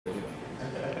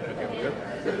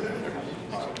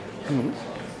Good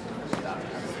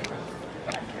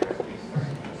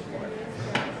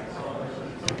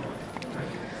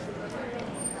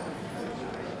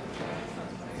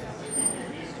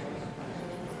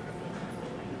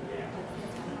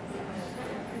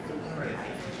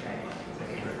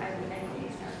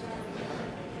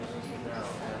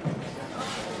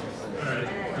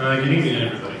evening,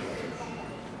 everybody.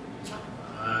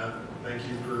 Thank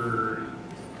you for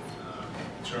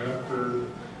showing up for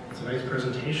tonight's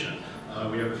presentation.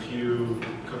 We have a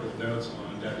couple of notes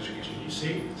on Data Education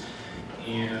DC,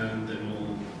 and then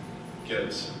we'll get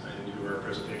into our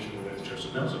presentation with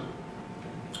Joseph Nelson.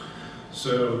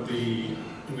 So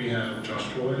we have Josh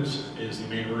Troyes is the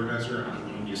main organizer. I'm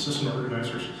one of the assistant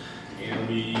organizers, and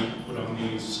we put on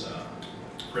these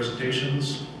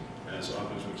presentations as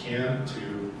often as we can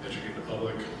to educate the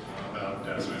public about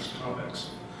data science topics.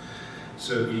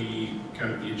 So the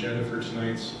agenda for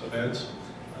tonight's event,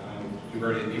 we've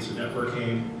already had some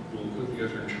networking. We'll quickly go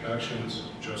through introductions.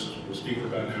 Joseph will speak for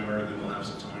about an hour, then we'll have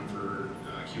some time for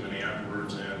Q&A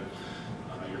afterwards, and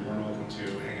you're more than welcome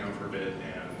to hang out for a bit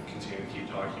and continue to keep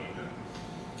talking.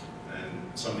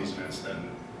 And some of these events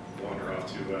then wander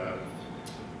off to a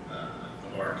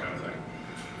bar kind of thing.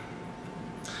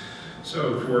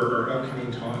 So for our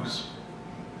upcoming talks,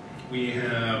 we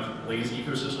have Blaze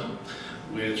Ecosystem,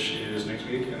 which is next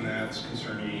week, and that's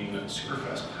concerning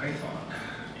Superfast Python.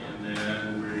 And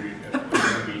then we're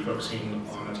going to be focusing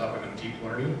on a topic on deep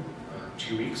learning,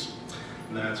 2 weeks,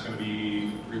 and that's going to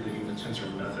be relating to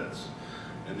tensor methods.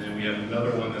 And then we have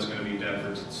another one that's going to be data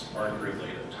versus art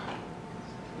related.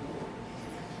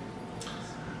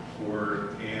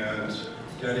 And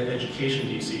Data Education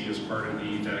DC is part of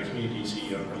the Data Community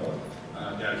DC umbrella.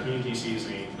 Data Community DC is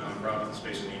a nonprofit that's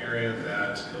based in the area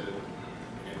that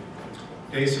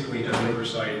basically has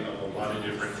oversight of a lot of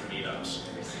different meetups.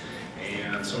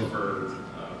 And some of our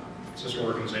sister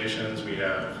organizations, we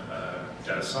have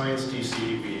Data Science DC,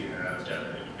 we have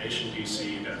Data Innovation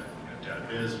DC, Data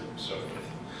Biz, and so forth.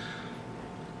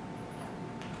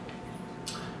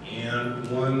 And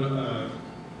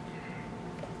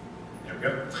there we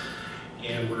go.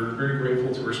 And we're very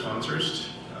grateful to our sponsors.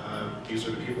 These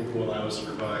are the people who allow us to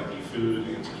provide the food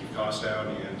and to keep costs down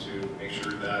and to make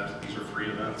sure that these are free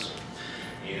events.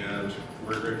 And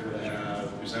we're grateful to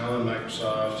have Booz Allen,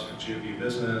 Microsoft, GOV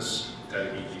Business,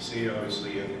 Data DC,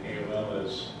 obviously, and AOL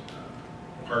as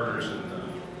partners in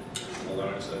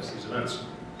allowing us to host these events.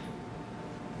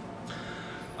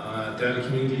 Data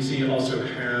Community DC also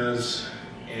has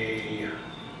a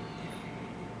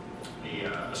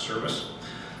service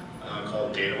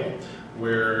called Datable,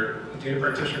 where data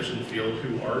practitioners in the field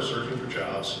who are searching for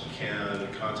jobs can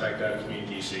contact Data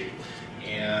Community DC,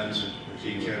 and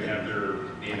you can have their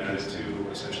name added to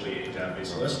essentially a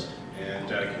database list, and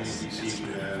Data Community DC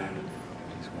can then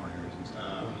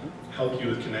help you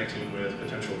with connecting with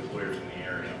potential employers in the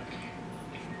area.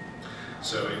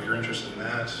 So if you're interested in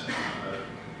that,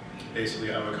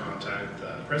 basically I would contact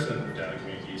the president of Data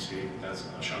Community DC, that's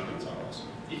Sean Gonzalez.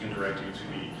 He can direct you to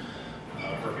the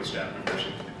appropriate staff members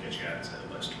who can get you added to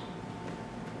that list.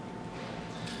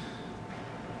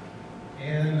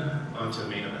 And on to the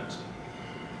main event.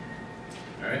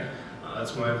 All right,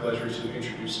 it's my pleasure to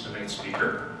introduce tonight's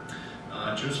speaker.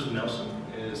 Joseph Nelson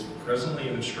is presently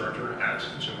an instructor at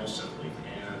General Assembly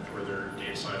and for their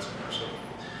data science course.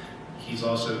 He's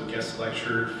also guest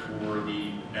lectured for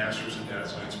the Masters in Data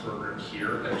Science program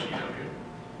here at GW.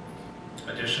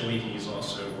 Additionally, he's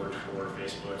also worked for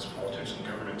Facebook's Politics and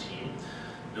Government team,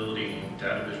 building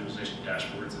data visualization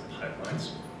dashboards and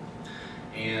pipelines.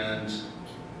 And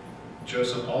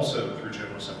Joseph also, through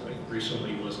General Assembly,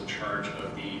 recently was in charge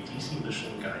of the DC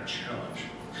Michelin Guide Challenge.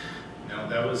 Now,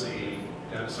 that was a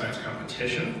data science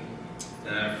competition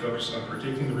that focused on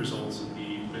predicting the results of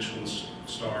the Michelin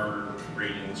star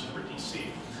ratings for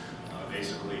DC.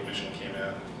 Basically, Michelin came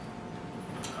out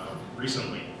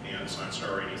recently and assigned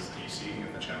star ratings to DC,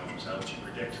 and the challenge was how to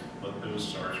predict what those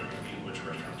stars are going to be, which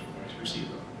restaurants are going to receive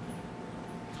them.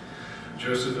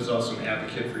 Joseph is also an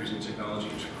advocate for using technology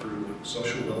to improve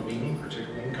social well-being,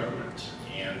 particularly in government.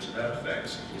 And to that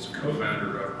effect, he's a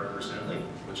co-founder of Represently,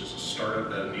 which is a startup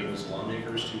that enables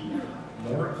lawmakers to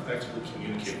more effectively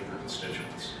communicate with their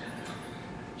constituents.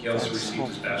 He also received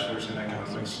his bachelor's in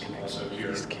economics, also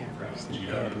here from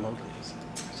GW.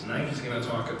 Tonight he's going to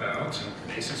talk about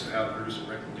the basics of how to produce a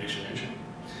recommendation engine.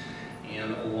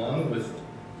 And along with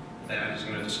that, he's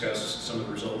going to discuss some of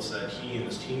the results that he and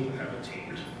his team have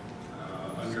obtained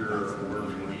under a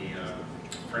award from the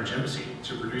French Embassy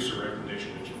to produce a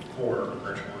recommendation engine for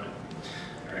French wine.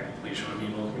 All right, please join me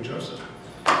in welcoming Joseph.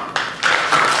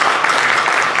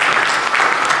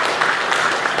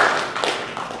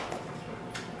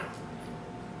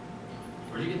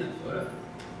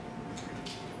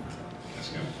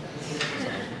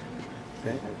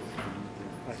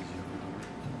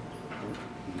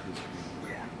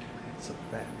 So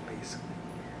that basically.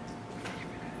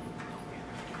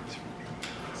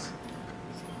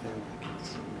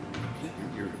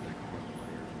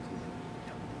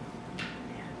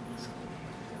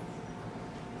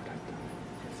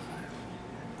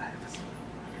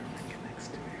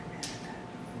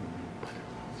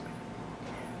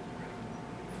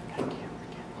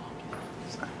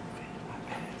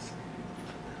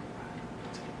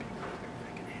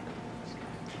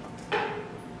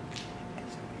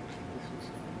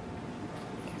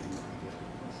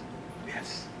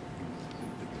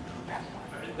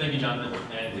 Thank you, Jonathan,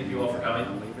 and thank you all for coming.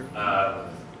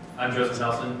 I'm Joseph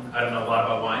Nelson. I don't know a lot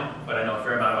about wine, but I know a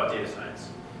fair amount about data science.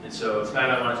 And so tonight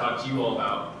I want to talk to you all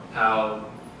about how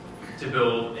to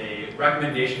build a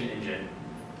recommendation engine,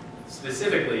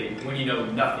 specifically when you know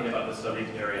nothing about the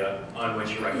subject area on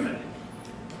which you're recommending.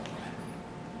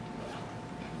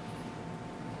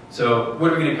 So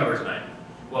what are we going to cover tonight?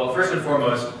 Well, first and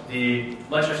foremost, the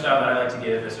lecture style that I like to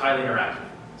give is highly interactive.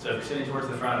 So if you're sitting towards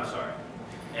the front, I'm sorry.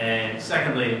 And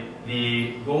secondly,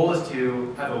 the goal is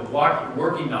to have a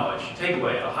working knowledge,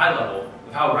 takeaway at a high level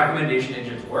of how recommendation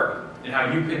engines work and how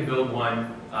you can build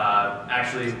one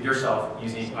actually yourself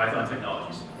using Python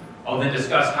technologies. I'll then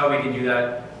discuss how we can do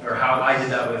that, or how I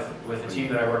did that with the team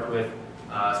that I worked with,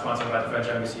 sponsored by the French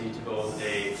Embassy, to build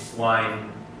a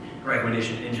wine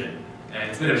recommendation engine. And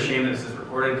it's a bit of a shame that this is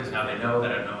recorded because now they know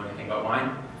that I don't know anything about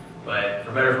wine. But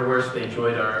for better or for worse, they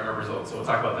enjoyed our results, so we'll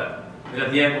talk about that. And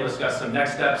at the end, we'll discuss some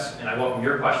next steps, and I welcome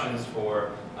your questions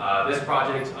for this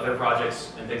project, other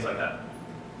projects, and things like that.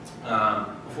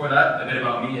 Before that, a bit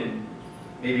about me and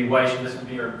maybe why you should listen to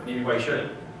me or maybe why you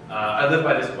shouldn't. I live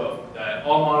by this quote, that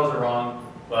all models are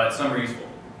wrong, but some are useful.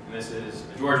 And this is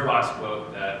a George Box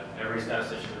quote that every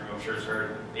statistician in the room I'm sure has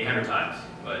heard 800 times,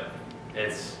 but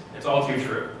it's all too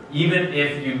true. Even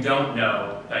if you don't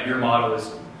know that your model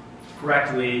is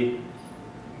correctly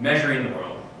measuring the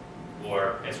world,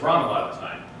 or it's wrong a lot of the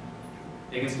time,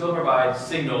 it can still provide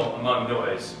signal among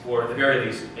noise, or at the very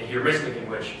least, a heuristic in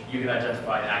which you can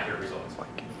identify an accurate result.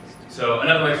 So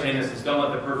another way of saying this is don't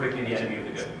let the perfect be the enemy of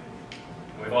the good.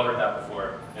 And we've all heard that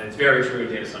before, and it's very true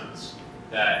in data science,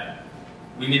 that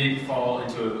we need to fall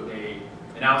into an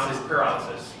analysis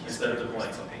paralysis instead of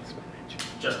deploying something.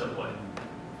 Just deploy it.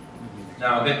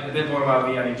 Now, a bit more about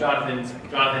me. I mean, Jonathan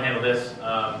handled this.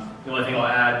 The only thing I'll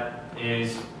add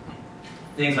is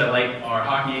things I like are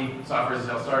hockey, software as a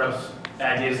sales startups,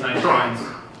 bad data science lines,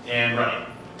 and running.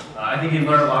 I think you can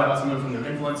learn a lot about someone from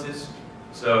their influences.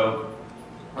 So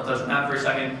I'll touch on that for a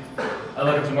second. I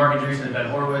look up to Mark Andreessen and Ben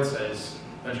Horowitz as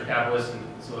venture capitalists in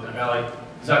Silicon Valley.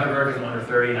 Zuckerberg is I'm under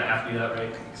 30, and I have to do that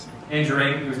right. Andrew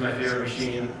Ng, who's my favorite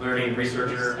machine learning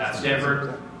researcher at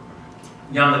Stanford.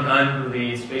 Jan LeCun, who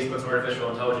leads Facebook's artificial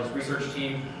intelligence research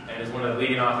team and is one of the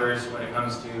leading authors when it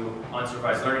comes to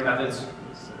unsupervised learning methods.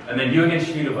 And then Jürgen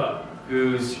Schmiedeba,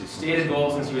 whose stated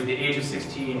goal since he was the age of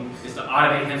 16 is to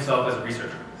automate himself as a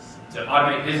researcher, to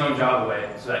automate his own job away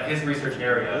so that his research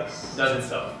area does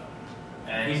itself.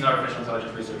 And he's an artificial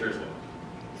intelligence researcher as well.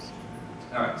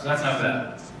 All right, so that's enough of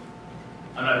that.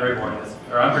 I'm not very boring,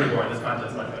 I'm pretty boring. This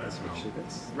content's much better.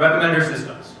 Recommender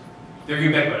systems. They're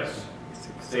ubiquitous.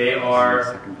 They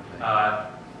are,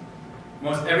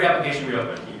 most every application we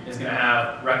open is going to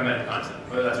have recommended content,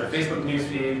 whether that's our Facebook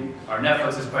newsfeed, our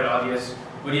Netflix is quite obvious,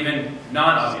 but even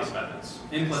non-obvious methods,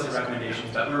 implicit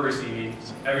recommendations that we're receiving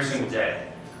every single day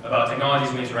about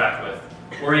technologies we interact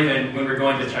with, or even when we're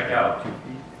going to check out.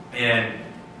 And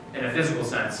in a physical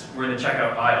sense, we're in the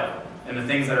checkout aisle, and the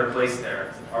things that are placed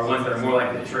there are ones that are more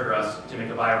likely to trigger us to make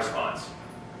a buy response.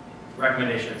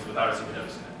 Recommendations without us even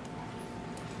noticing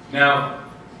it. Now,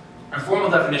 a formal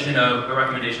definition of a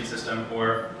recommendation system,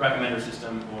 or recommender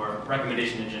system, or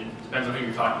recommendation engine, depends on who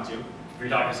you're talking to. If you're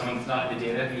talking to someone that's not into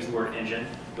data, use the word engine,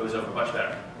 goes over much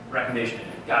better. Recommendation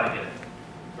engine, gotta get it.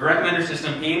 A recommender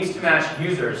system aims to match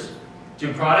users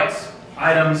to products,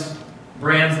 items,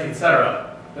 brands,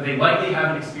 etc. that they likely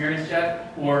haven't experienced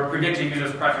yet, or predict a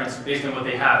user's preference based on what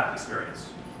they have experienced.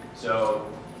 So,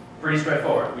 pretty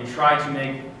straightforward. We try to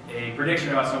make a prediction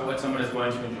about what someone is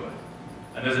going to enjoy.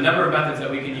 And there's a number of methods that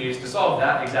we can use to solve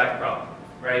that exact problem,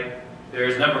 right?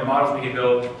 There's a number of models we can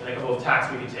build and a couple of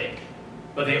tacks we can take.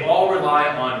 But they all rely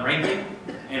on ranking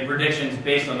and predictions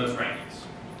based on those rankings.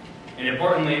 And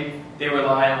importantly, they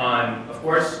rely on, of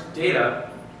course, data,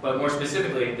 but more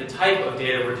specifically, the type of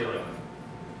data we're dealing with.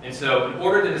 And so in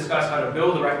order to discuss how to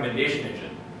build a recommendation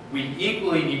engine, we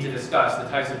equally need to discuss the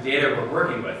types of data we're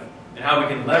working with and how we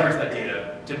can leverage that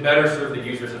data to better serve the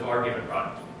users of our given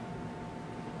product.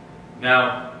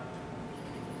 Now,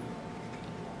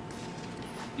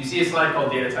 you see a slide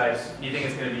called data types, and you think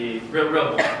it's going to be real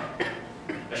boring.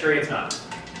 I assure you it's not.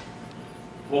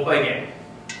 We'll play a game.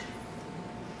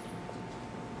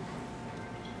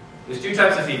 There's two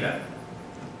types of feedback.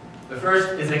 The first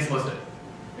is explicit.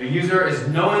 The user is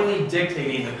knowingly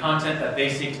dictating the content that they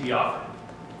seek to be offered.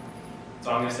 That's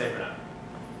all I'm going to say for now.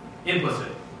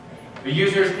 Implicit. The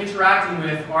user is interacting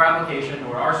with our application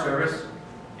or our service,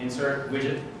 insert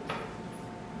widget,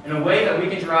 in a way that we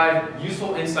can derive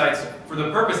useful insights for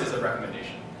the purposes of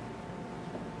recommendation.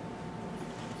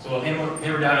 So we'll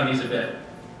hammer down on these a bit,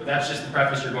 but that's just the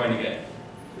preface you're going to get.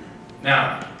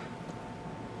 Now,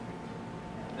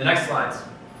 the next slides.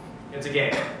 It's a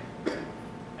game.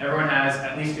 Everyone has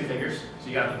at least 2 fingers, so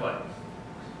you have to play.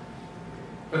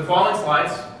 For the following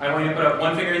slides, I want you to put up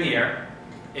 1 finger in the air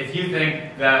if you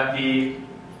think that the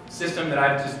system that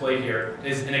I've displayed here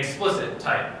is an explicit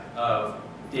type of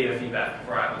data feedback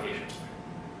for our application.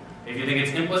 If you think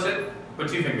it's implicit, put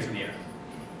 2 fingers in the air.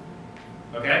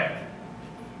 Okay?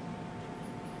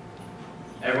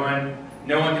 Everyone,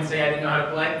 no one can say I didn't know how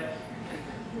to play?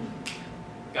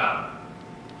 Got it.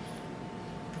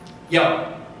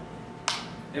 Yellow.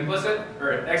 Implicit,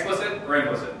 or explicit, or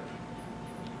implicit?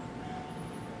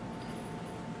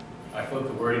 I flipped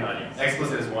the wording on you.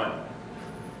 Explicit is 1.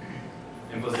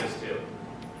 Implicit is 2.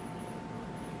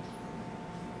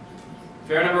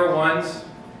 Fair number of 1s,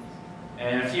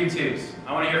 and a few 2s.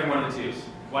 I want to hear from one of the 2s.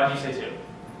 Why did you say 2?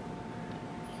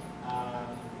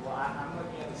 Well, I'm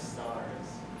looking at the stars.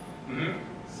 Mm-hmm.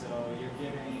 So you're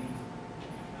giving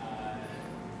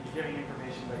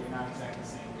information, but you're not exactly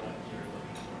saying what you're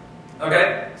looking for.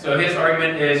 Okay, so his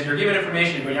argument is you're giving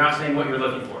information, but you're not saying what you're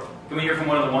looking for. Can we hear from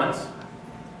one of the 1s?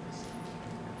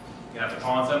 You have to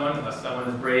call on someone, unless someone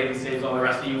is brave and saves all the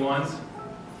rest of you 1s.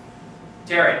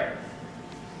 Terry.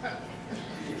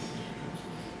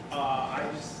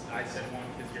 I said 1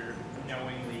 because you're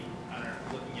knowingly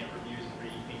looking at reviews and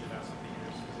reading things about something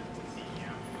you're specifically seeking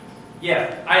out.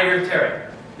 Yeah, I agree with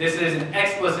Terry. This is an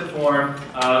explicit form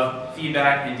of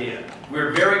feedback and data.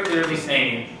 We're very clearly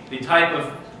saying the type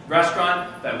of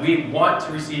restaurant that we want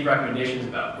to receive recommendations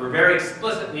about. We're very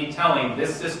explicitly telling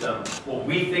this system what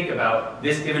we think about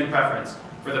this given preference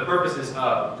for the purposes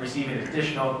of receiving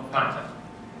additional content.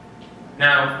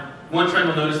 Now, one trend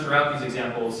we'll notice throughout these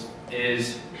examples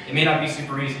is it may not be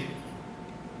super easy.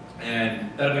 And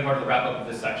that'll be part of the wrap up of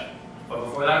this section. But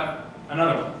before that,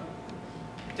 another one.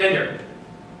 Tinder.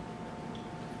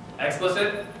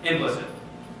 Explicit, implicit.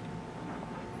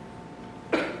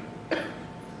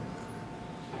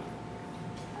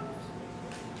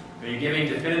 Are you giving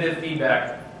definitive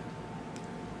feedback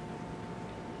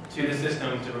to the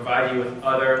system to provide you with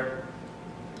other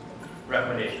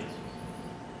recommendations?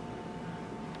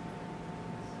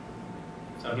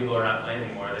 Some people are not playing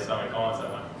anymore. They saw me calling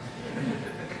someone.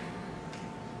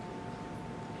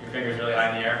 Your finger's really high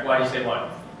in the air. Why do you say 1?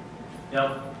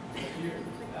 No?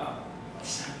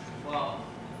 Well,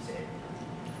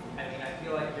 I mean, I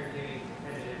feel like you're giving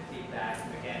definitive feedback.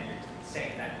 Again, you're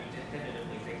saying that you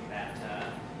definitively think that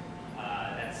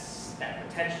that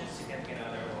potential significant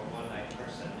other or one-night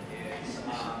person is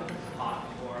hot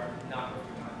or not what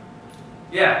you want.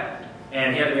 Yeah,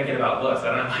 and he had to make it about looks.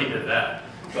 I don't know why he did that.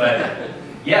 But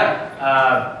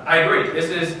yeah, I agree.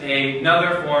 This is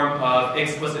another form of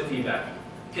explicit feedback.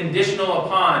 Conditional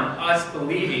upon us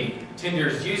believing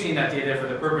Tinder's using that data for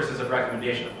the purposes of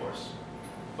recommendation, of course.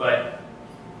 But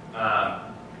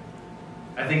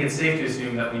I think it's safe to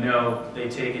assume that we know they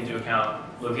take into account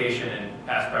location and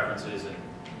past preferences and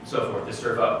so forth to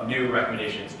serve up new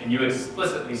recommendations. And you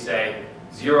explicitly say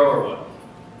 0 or 1.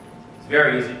 It's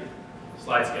very easy.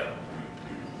 Slide scale.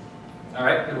 All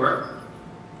right, good work.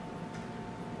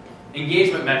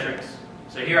 Engagement metrics.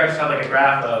 So here I just have like a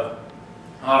graph of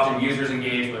how often users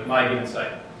engage with my given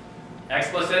site.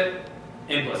 Explicit,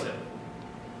 implicit.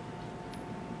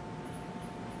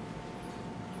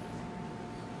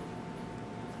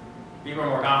 People are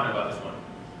more confident about this one.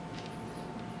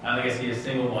 I don't think I see a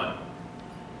single one.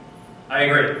 I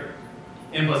agree.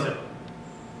 Implicit.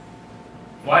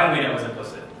 Why do we know it's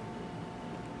implicit?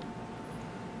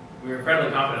 We were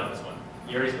incredibly confident on this one.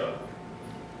 You already spoke.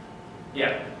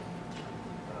 Yeah.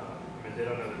 I mean, they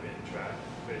don't know they're being tracked,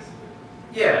 basically.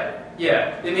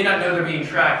 Yeah. They may not know they're being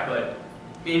tracked, but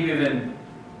maybe even,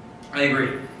 I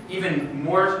agree, even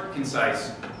more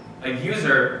concise, a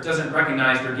user doesn't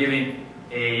recognize they're giving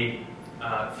a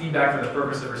feedback for the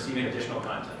purpose of receiving additional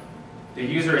content. The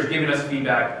user is giving us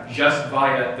feedback just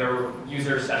via their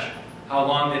user session. How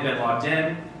long they've been logged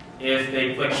in, if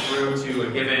they click through to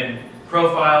a given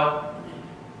profile,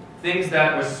 things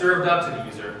that were served up to the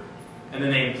user, and then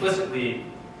they implicitly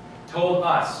told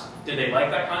us, did they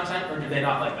like that content or did they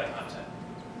not like that content?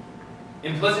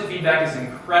 Implicit feedback is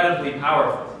incredibly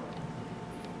powerful.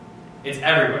 It's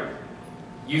everywhere.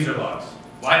 User logs,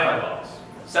 Wi-Fi logs,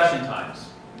 session times.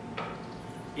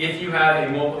 If you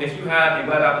have a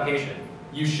web application,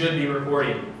 you should be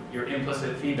recording your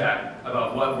implicit feedback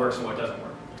about what works and what doesn't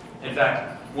work. In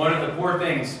fact, one of the core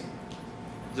things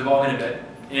that's evolving a bit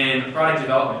in product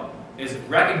development is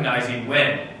recognizing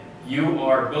when you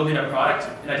are building a product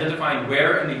and identifying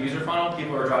where in the user funnel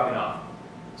people are dropping off.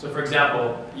 So for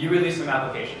example, you release some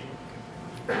application,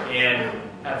 and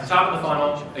at the top of the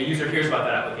funnel, a user hears about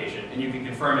that application, and you can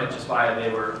confirm it just via they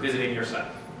were visiting your site.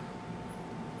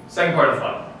 Second part of the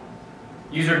funnel,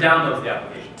 user downloads the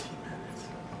application.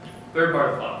 Third part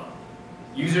of the funnel,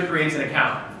 user creates an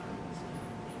account.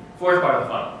 Fourth part of the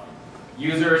funnel,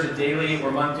 user is a daily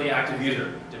or monthly active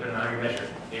user, depending on how you measure.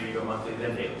 Maybe you go monthly,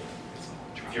 then daily.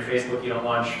 If you're Facebook, you don't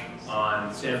launch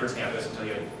on Stanford's campus until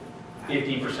you have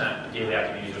 15% of daily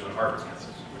active users on Harvard's campus,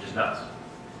 which is nuts.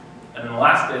 And then the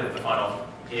last bit of the funnel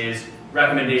is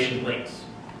recommendation links.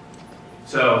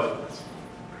 So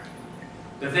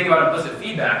the thing about implicit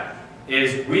feedback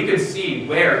is we could see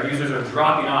where users are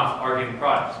dropping off our given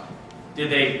product. Did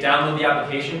they download the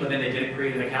application, but then they didn't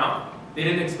create an account? They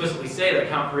didn't explicitly say that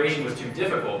account creation was too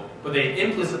difficult, but they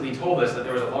implicitly told us that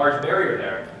there was a large barrier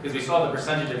there because we saw the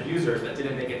percentage of users that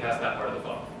didn't make it past that part of the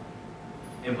funnel.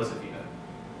 Implicit feedback.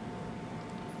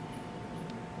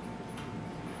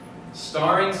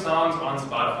 Starring songs on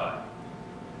Spotify.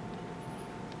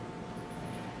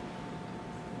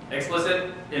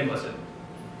 Explicit, implicit.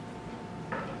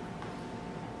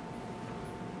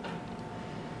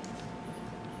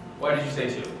 Why did you say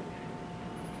two?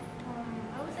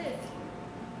 I would say it's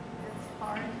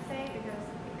hard to say because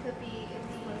it could be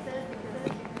explicit because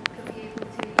you could be able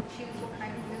to choose what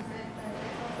kind of music, but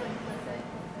it's also implicit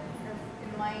because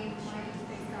it might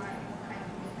based on what kind of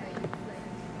music you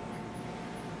listen.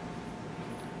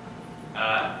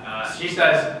 She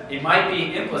says it might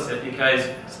be implicit because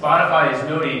Spotify is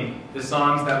noting the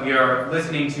songs that we are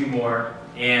listening to more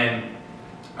and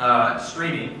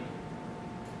streaming.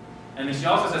 And then she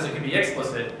also says it can be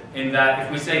explicit in that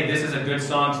if we say this is a good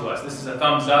song to us, this is a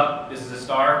thumbs up, this is a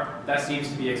star, that seems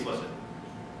to be explicit.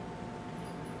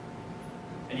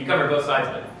 And you cover both sides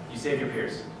of it. You save your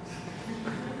peers.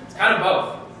 It's kind of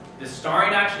both. The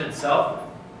starring action itself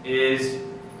is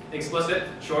explicit,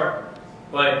 sure,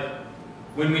 but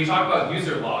when we talk about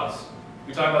user logs,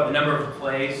 we talk about the number of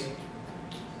plays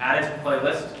added to the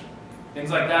playlist, things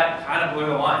like that kind of blur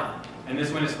the line. And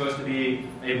this one is supposed to be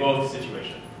a both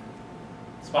situation.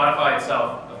 Spotify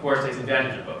itself, of course, takes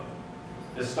advantage of both.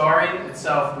 The starring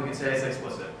itself, we could say is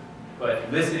explicit, but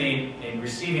listening and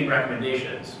receiving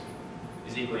recommendations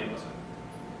is equally implicit.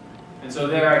 And so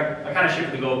there, I kind of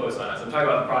shifted the goalposts on us. I'm talking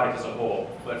about the product as a whole,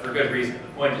 but for good reason. The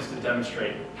point is to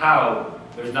demonstrate how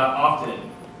there's not often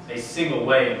a single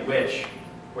way in which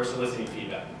we're soliciting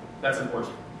feedback. That's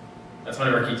important. That's one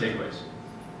of our key takeaways.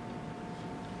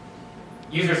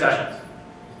 User sessions.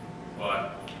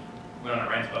 Well, we went on a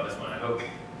rant about this one, I hope.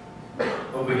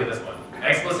 Hope we get this one.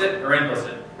 Explicit or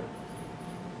implicit?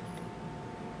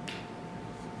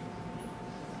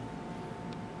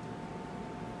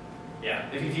 Yeah,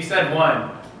 if you said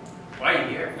one, why are you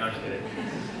here? No, I'm just kidding.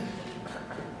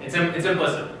 It's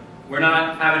implicit. We're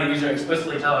not having a user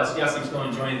explicitly tell us, yes, I'm still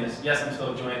enjoying this, yes, I'm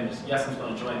still enjoying this, yes, I'm still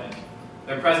enjoying this.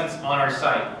 Their presence on our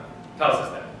site tells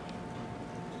us that.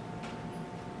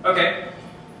 Okay,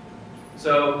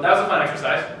 so that was a fun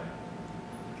exercise.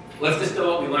 Let's distill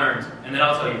what we learned, and then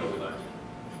I'll tell you what we learned.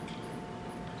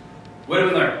 What did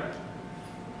we learn?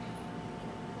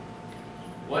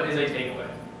 What is a takeaway?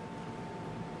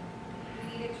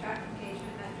 We need to track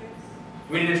engagement metrics.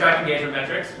 We need to track engagement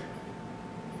metrics.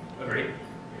 Agreed.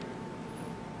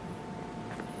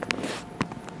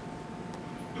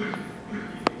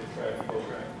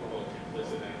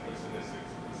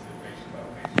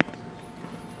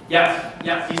 Yes,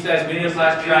 yes, he says we need to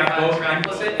track both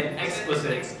implicit and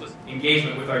explicit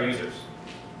engagement with our users.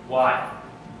 Why?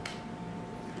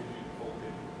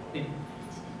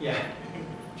 Yeah,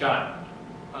 John.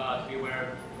 To be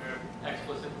aware of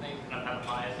explicit things and not have a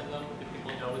bias in them, if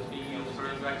people know it's being used for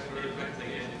explicit,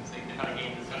 they kind of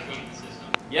game the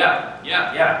system. Yeah.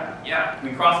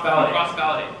 We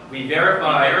cross-validate. We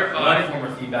verify one form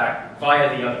of feedback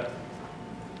via the other.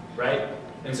 Right?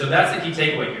 And so that's the key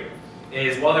takeaway here.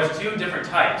 Is while there's two different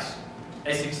types,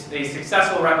 a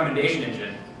successful recommendation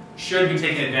engine should be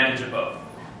taking advantage of both.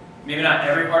 Maybe not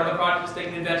every part of the product is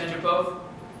taking advantage of both,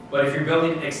 but if you're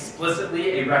building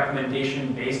explicitly a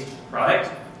recommendation-based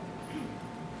product,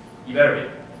 you better be.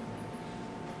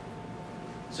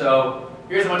 So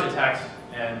here's a bunch of text,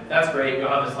 and that's great. You'll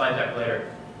have the slide deck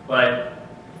later. But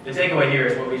the takeaway here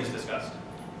is what we just discussed.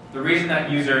 The reason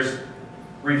that users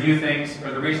review things,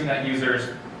 or the reason that users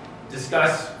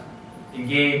discuss,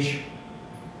 engage,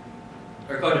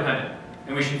 are codependent.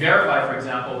 And we should verify, for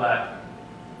example, that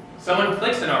someone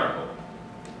clicks an article.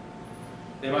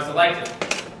 They must have liked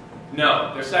it.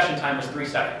 No, their session time was 3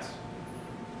 seconds.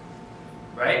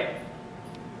 Right?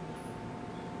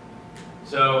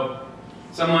 So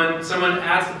someone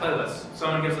adds the playlist,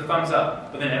 someone gives a thumbs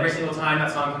up, but then every single time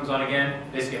that song comes on again,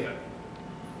 they skip it.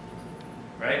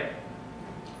 Right?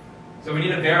 So we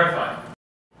need to verify.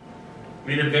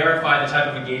 We need to verify the type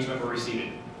of engagement we're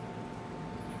receiving.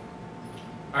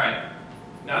 All right.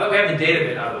 Now that we have the data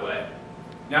bit out of the way,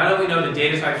 now that we know the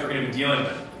data types we're going to be dealing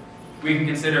with, we can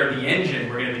consider the engine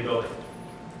we're going to be building.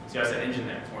 See, I said engine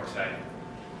there, it's more exciting.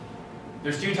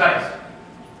 There's 2 types,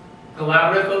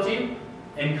 collaborative filtering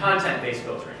and content-based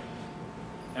filtering.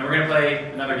 And we're going to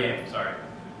play another game, sorry.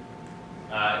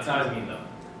 It's not as mean though.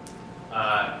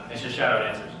 It's just shout out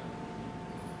answers.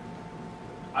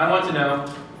 I want to know,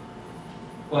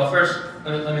 well first,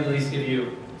 let me at least give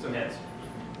you some hints.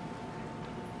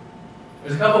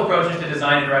 There's a couple approaches to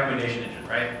designing a recommendation engine,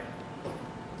 right?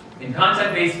 In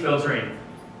content-based filtering,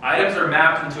 items are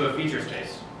mapped into a feature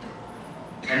space.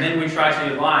 And then we try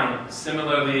to align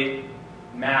similarly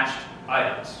matched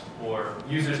items, or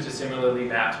users to similarly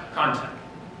matched content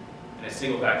in a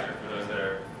single vector for those that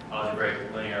are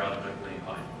linear algebraically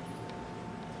inclined.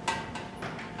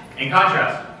 In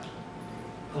contrast,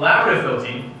 collaborative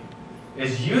filtering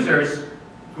is users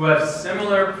who have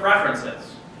similar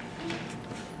preferences,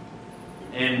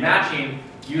 and matching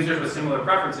users with similar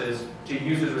preferences to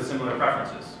users with similar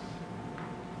preferences.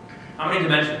 How many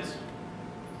dimensions?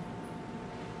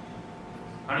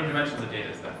 How many dimensions of data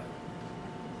is that?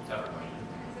 Tougher question.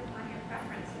 Depends upon your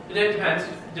preferences. It depends.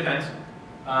 It depends.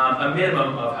 A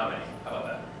minimum of how many? How about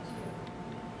that?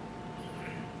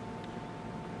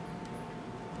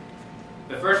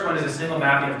 The first one is a single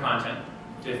mapping of content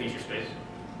to a feature space.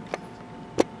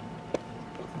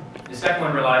 The second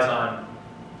one relies on,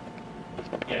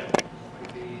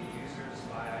 Would be users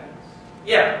by items?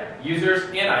 Yeah, users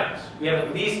and items. We have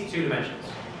at least 2 dimensions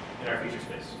in our feature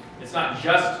space. It's not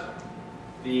just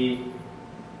the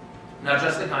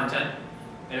content,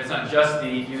 and it's not just the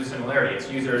user similarity. It's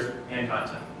users and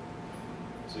content.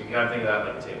 So you gotta think of that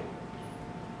like a table.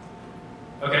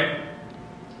 Okay.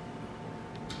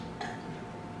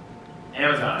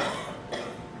 Amazon.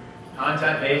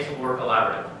 Content-based or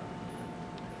collaborative?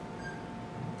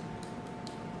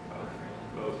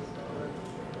 Both.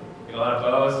 Get a lot of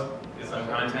bows, get some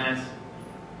content.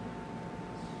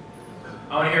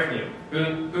 I want to hear from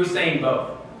you. Who's saying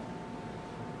both?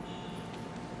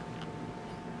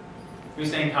 Who's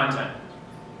saying content?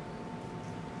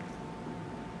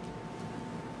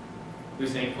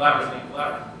 Who's saying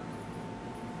collaborative?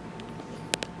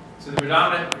 So the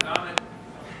predominant,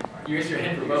 you raise your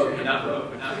hand for both, but not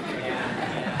both.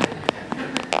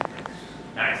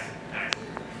 Nice.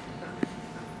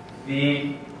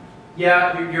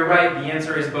 You're right, the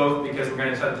answer is both because we're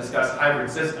going to discuss hybrid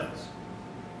systems.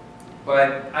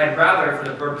 But I'd rather, for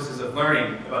the purposes of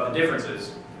learning about the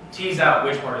differences, tease out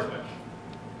which one is which.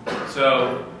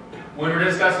 So when we're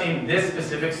discussing this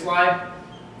specific slide,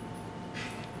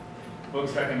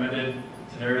 books recommended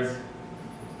to nerds,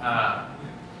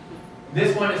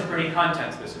 this one is pretty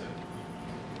content specific.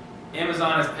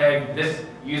 Amazon has pegged this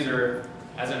user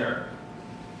as a nerd.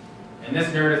 And this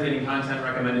nerd is getting content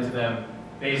recommended to them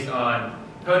based on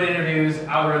code interviews,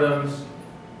 algorithms,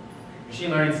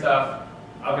 machine learning stuff,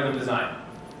 algorithm design.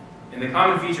 And the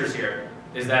common features here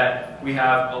is that we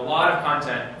have a lot of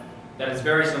content that is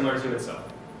very similar to itself.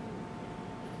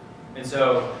 And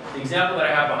so the example that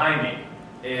I have behind me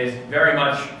is very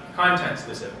much content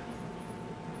specific.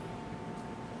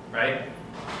 Right?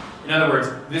 In other words,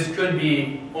 this picture could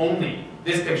be only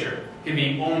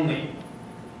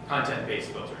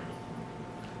content-based filtering.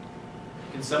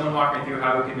 Can someone walk me through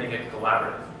how we can make it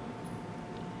collaborative?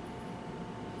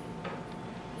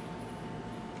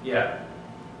 Yeah.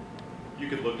 You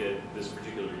could look at this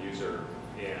particular user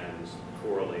and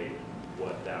correlate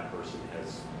what that person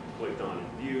has clicked on and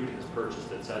viewed, has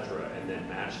purchased, etc., and then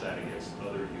match that against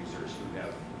other users who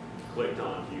have clicked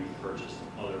on, viewed, purchased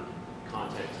other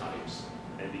content types,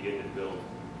 and begin to build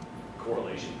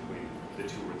correlation between the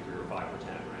 2 or 3 or 5 or 10,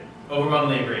 right?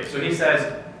 Overwhelmingly agree. So he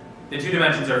says the 2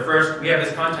 dimensions are, first, we have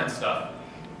this content stuff.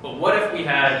 But what if we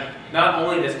had not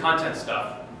only this content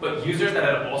stuff, but users that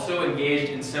had also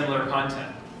engaged in similar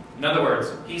content? In other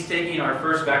words, he's taking our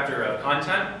first vector of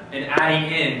content and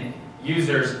adding in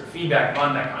users' feedback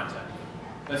on that content.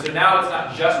 And so now it's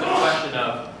not just a question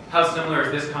of how similar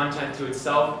is this content to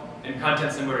itself and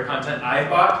content similar to content I've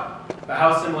bought, but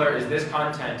how similar is this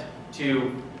content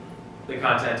to the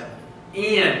content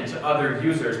and to other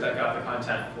users that got the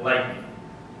content like me,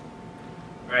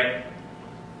 right?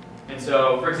 And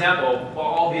so, for example, while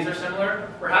all these are similar,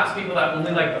 perhaps people that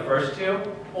only like the first two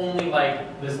only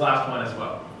like this last one as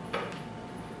well,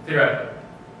 theoretically.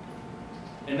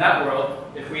 In that world,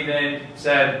 if we then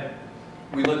said,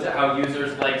 we looked at how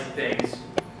users liked things,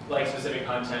 like specific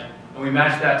content, and we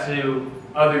matched that to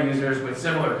other users with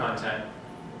similar content,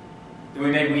 then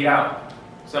we may weed out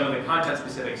some of the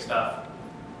content-specific stuff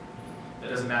that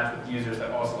doesn't match with users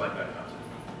that also like that content.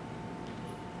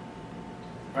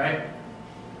 Right?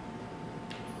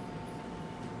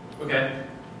 Okay.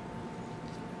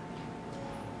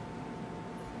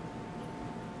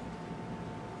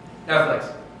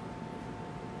 Netflix.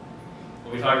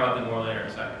 We'll be talking about them more later in a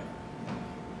second.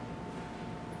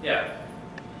 Yeah.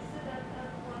 So that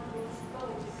one was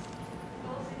both.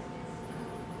 Both is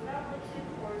collaborative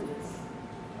or just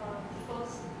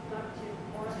both collaborative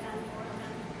or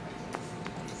and.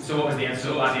 So what was the answer?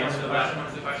 What was the answer to the question? What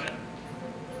was the question?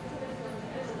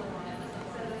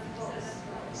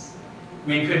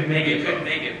 We could make it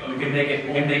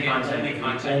only content,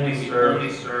 only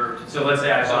served. So let's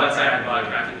say I bought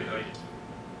graphic decoding.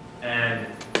 And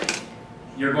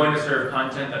you're going to serve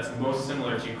content that's most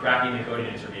similar to cracking the coding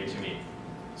interview to me.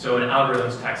 So an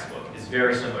algorithms textbook is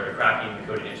very similar to cracking the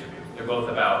coding interview. They're both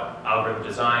about algorithm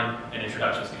design and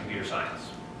introductions to computer science.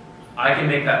 I can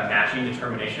make that matching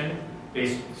determination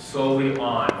based solely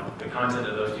on the content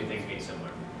of those two things being similar.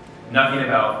 Nothing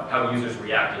about how users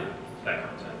reacted to that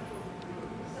content.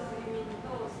 So you mean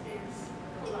both is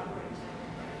collaborative,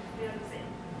 right? They are the same.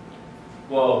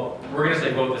 Well, we're going to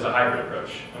say both is a hybrid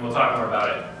approach, and we'll talk more about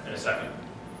it in a second.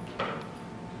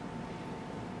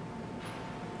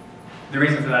 The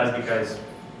reason for that is because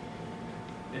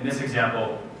in this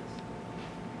example,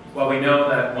 while we know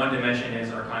that one dimension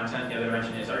is our content, the other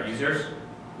dimension is our users,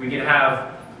 we could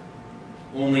have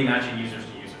only matching users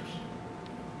to users.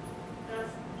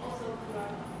 That's also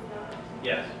collaborative.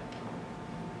 Yes.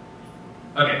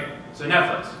 Okay, so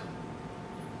Netflix.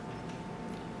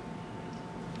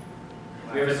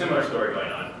 We have a similar story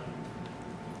going on.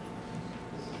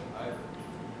 This is a hybrid.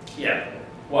 Yeah.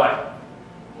 Why?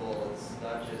 Well, it's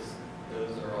not just,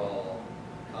 those are all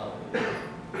content-based,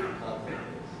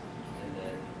 and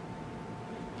then,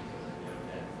 because I know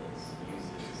Netflix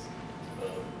uses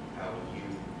both how you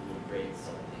would rate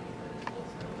something, and then as well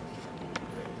as how you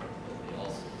would rate it, but they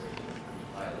also rate it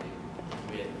highly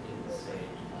within the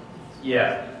same context. Yeah.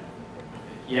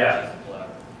 Yeah.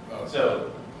 Oh,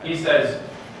 So he says,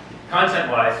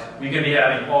 content-wise, we could be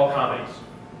having all comedies.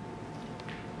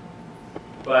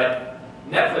 But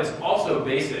Netflix also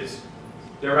bases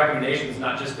their recommendations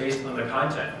not just based on the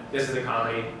content. This is a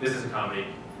comedy, this is a comedy.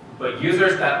 But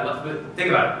users that, think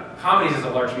about it, comedies is a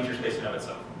large feature space in and of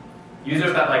itself.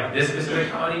 Users that like this specific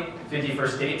comedy, 50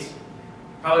 First Dates,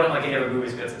 probably don't like any other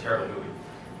movies because it's a terrible movie.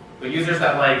 But users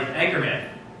that like Anchorman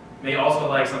may also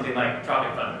like something like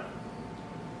Tropic Thunder.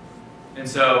 And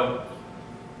so,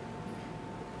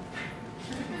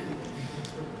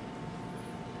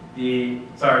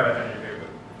 sorry if I found your favorite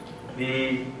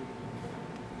movie.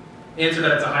 The answer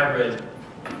that it's a hybrid,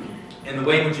 and the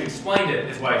way in which you explained it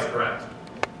is why it's correct.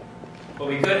 But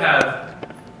we could have,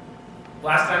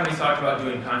 last time we talked about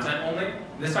doing content only,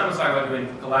 this time let's talk about doing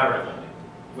collaborative only,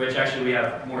 which actually we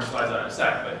have more slides on in a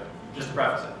sec, but just to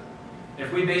preface it.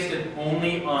 If we based it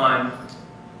only on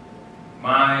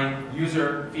my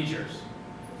user features,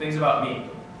 things about me,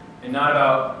 and not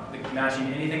about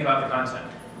matching anything about the content.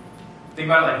 Think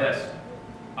about it like this.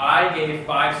 I gave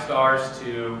 5 stars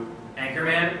to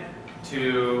Anchorman,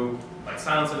 to like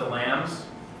Silence of the Lambs,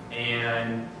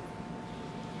 and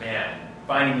man,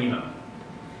 Finding Nemo.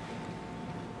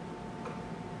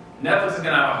 Netflix is going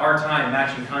to have a hard time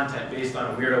matching content based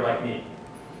on a weirdo like me,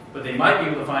 but they might be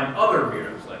able to find other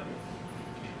weirdos like me.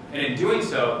 And in doing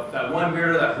so, that one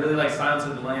weirdo that really likes Silence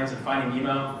of the Lambs and Finding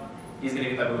Nemo, he's going to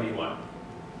get that movie he won.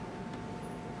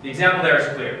 The example there is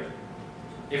clear.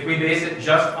 If we base it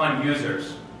just on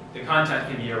users, the content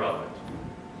can be irrelevant.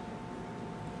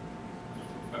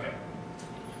 Okay.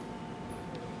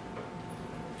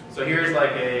 So here's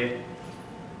like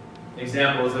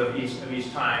examples of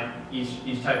each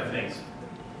type of things.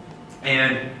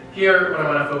 And here, what I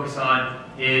want to focus on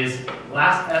is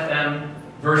Last.fm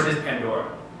versus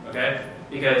Pandora. Okay?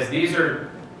 Because these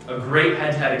are a great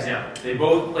head-to-head example. They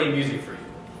both play music for you.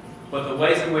 But the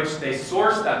ways in which they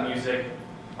source that music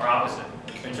are opposite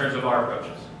in terms of our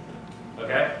approaches.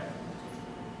 Okay?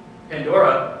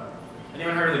 Pandora,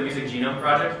 anyone heard of the Music Genome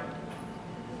Project?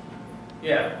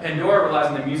 Yeah, Pandora relies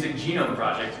on the Music Genome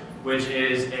Project, which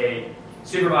is a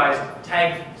supervised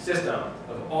tagged system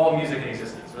of all music in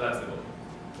existence. that's the goal.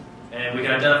 And we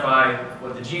can identify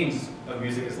what the genes of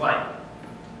music is like.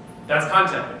 That's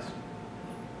content-based.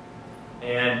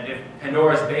 And if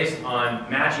Pandora is based on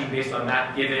matching based on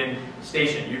that given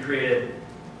station, you created,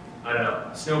 I don't know,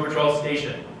 Snow Patrol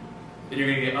station, then you're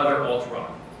going to get other alt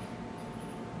rock.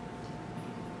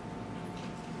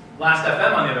 Last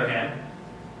FM, on the other hand,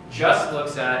 just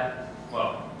looks at,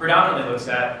 well, predominantly looks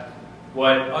at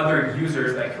what other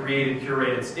users that created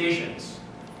curated stations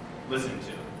listen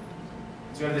to.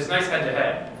 So we have this nice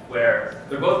head-to-head where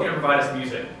they're both going to provide us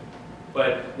music,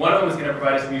 but one of them is going to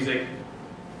provide us music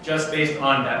just based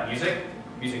on that music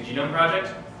genome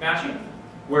project matching,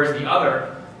 whereas the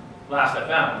other, Last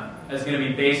FM, is going to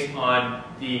be based on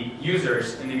the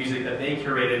users and the music that they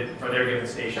curated for their given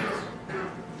stations.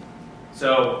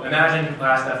 So imagine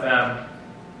Last FM,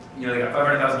 you know, they got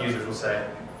 500,000 users, we'll say,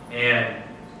 and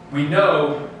we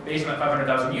know, based on that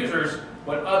 500,000 users,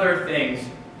 what other things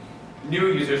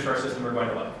new users to our system are going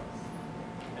to like.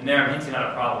 And there I'm hinting at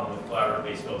a problem with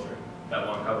collaborative-based filter that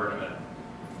we'll uncover in a minute.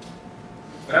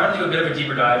 But I want to do a bit of a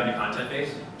deeper dive into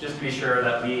content-based, just to be sure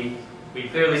that we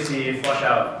clearly see and flush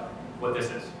out what this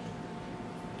is.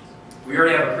 We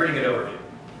already have a pretty good overview.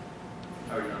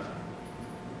 How are you doing on time?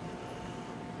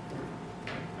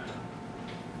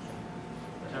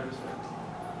 What time is it?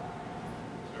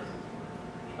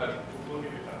 Okay. We'll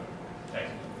give you time.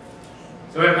 Thanks.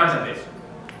 So we have content-based.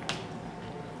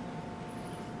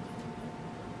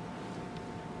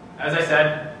 As I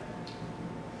said,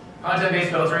 content-based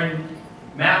filtering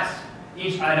maps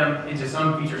each item into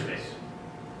some feature space.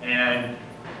 And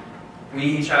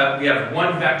we have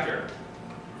one vector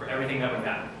for everything that we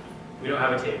map. We don't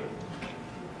have a table.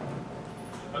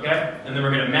 Okay? And then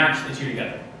we're going to match the two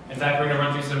together. In fact, we're going to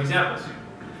run through some examples.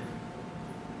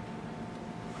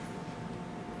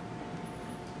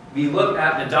 We look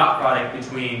at the dot product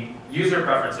between user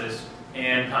preferences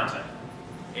and content.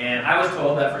 And I was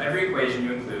told that for every equation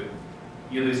you include,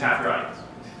 you lose half your audience.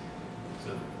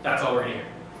 So that's all we're going to hear.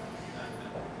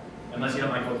 Unless you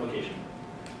don't like multiplication.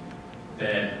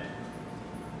 Then,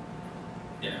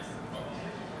 yeah.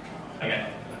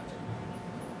 Okay.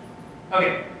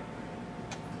 Okay.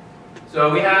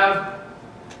 So we have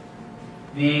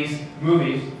these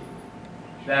movies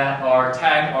that are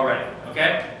tagged already,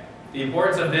 okay? The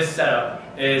importance of this setup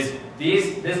is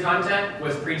this content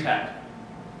was pre-tagged.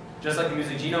 Just like the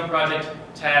Music Genome Project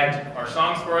tagged our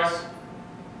songs for us,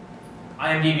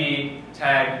 IMDb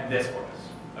tagged this for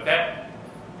us, okay?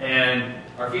 And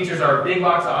our features are big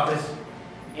box office,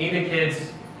 aimed at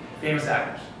kids, famous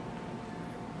actors.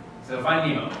 So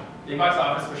Finding Nemo, big box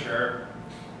office for sure,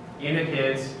 aimed at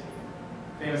kids,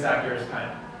 famous actors,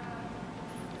 kind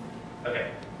of.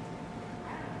 Okay.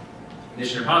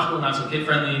 Mission Impossible, not so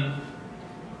kid-friendly.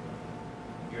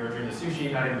 You ever dreamed of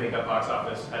sushi, how did it make up box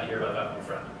office? How do you hear about that from your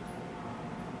friend?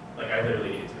 Like, I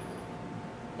literally needed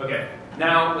to. Okay,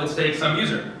 now let's take some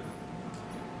user.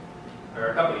 Or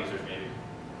a couple users, maybe.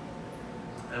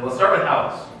 And we'll start with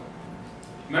Alice.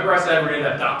 Remember I said we're doing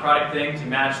that dot product thing to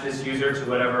match this user to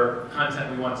whatever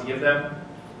content we want to give them?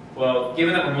 Well,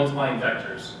 given that we're multiplying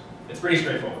vectors, it's pretty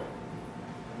straightforward.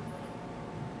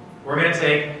 We're going to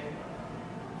take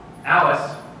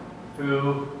Alice,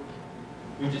 who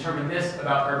we've determined this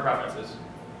about her preferences.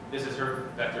 This is her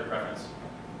vector preference.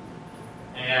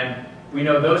 And we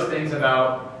know those things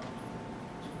about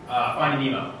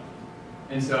Finding Nemo.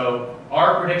 And so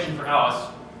our prediction for Alice,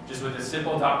 just with this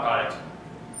simple dot product,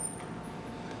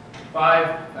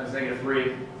 5 times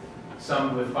 -3,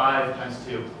 summed with 5 times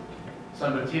 2,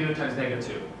 summed with 2 times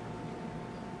 -2.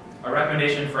 Our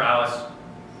recommendation for Alice,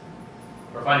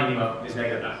 or Finding Nemo, is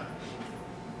 -9.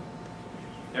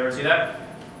 Everyone see that?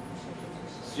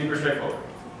 Super straightforward.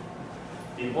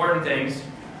 The important things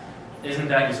isn't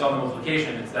that you solve the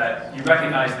multiplication, it's that you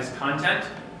recognize this content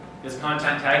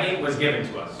tagging was given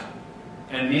to us.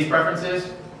 And these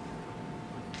preferences,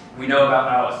 we know about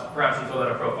Alice. Perhaps you filled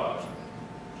out a profile or something.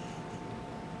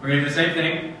 We're going to do the same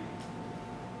thing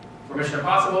for Mission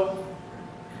Impossible,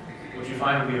 which you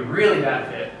find would be a really bad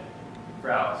fit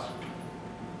for Alice.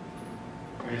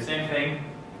 We're going to do the same thing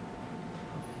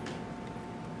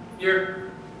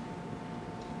here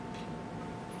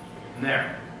and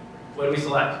there. What do we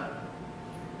select?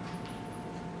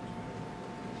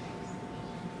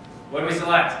 What do we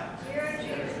select?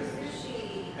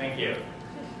 Sushi. Thank you.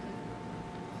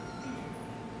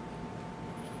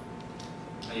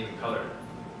 I even colored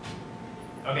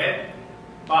it. Okay.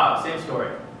 Bob, same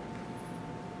story.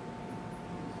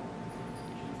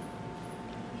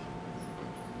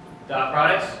 Dot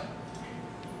products.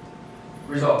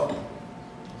 Result.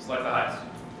 Select the highest.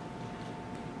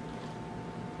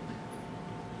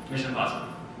 Mission Impossible.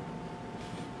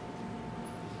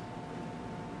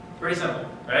 Pretty simple,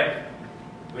 right?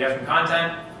 We have some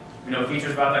content, we know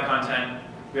features about that content,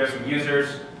 we have some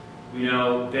users, we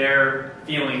know their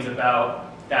feelings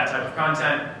about that type of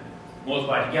content,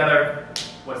 multiply together,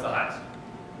 what's the highest?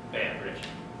 Bam, prediction.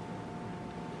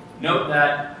 Note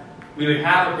that we would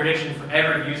have a prediction for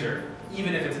every user,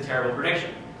 even if it's a terrible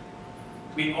prediction.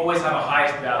 We always have a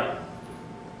highest value.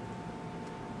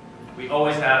 We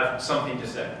always have something to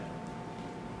say.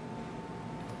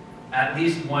 At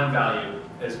least one value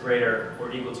is greater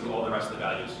or equal to all the rest of the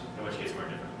values, in which case we're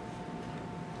different.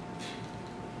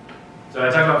 So I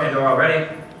talked about Pandora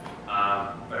already, but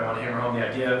I want to hammer home the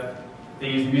idea. They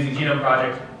use the Music Genome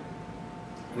Project.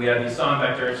 We have these song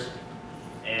vectors,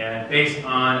 and based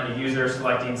on a user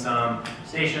selecting some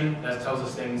station that tells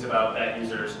us things about that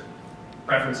user's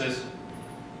preferences,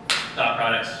 dot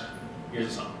products, here's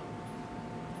a song.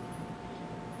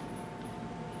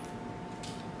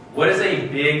 What is a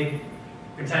big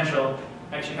potential,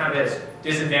 actually kind of is,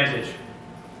 disadvantage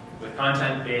with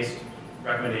content-based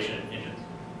recommendation engines?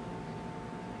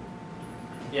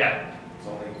 Yeah? It's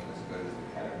only as good as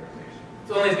the categorization.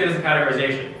 It's only as good as the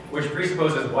categorization, which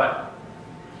presupposes what?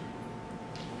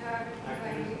 You know everything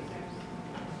about your users.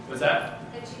 What's that?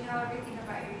 That you know everything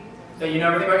about your users. That you know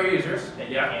everything about your users? That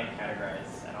you Yeah. can't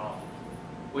categorize at all.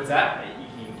 What's that? That you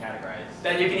can even categorize.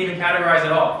 That you can even categorize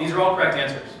at all. These are all correct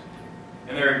answers.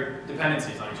 And they're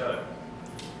dependencies on each other.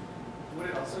 Would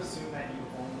it also assume that you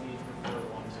only prefer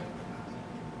one type of content?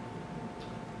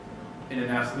 In an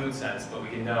absolute sense, but we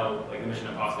can know, like the Mission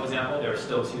Impossible example, there were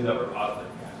still two that were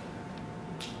positive.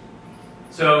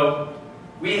 So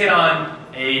we hit on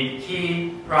a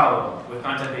key problem with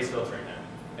content-based filtering there.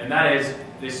 And that is,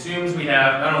 it assumes we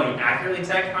have not only accurately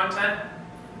tagged content,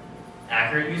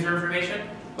 accurate user information,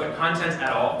 but content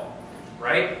at all,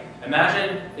 right?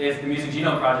 Imagine if the Music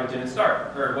Genome Project didn't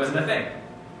start, or wasn't a thing.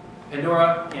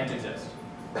 Pandora can't exist,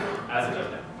 as it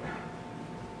does now,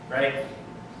 right?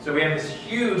 So we have this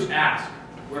huge ask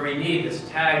where we need this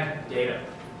tagged data.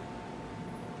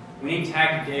 We need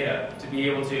tagged data to be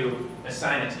able to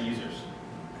assign it to users.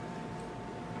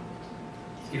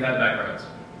 Let's keep that in the back of our heads.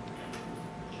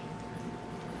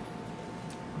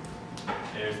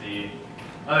 There's the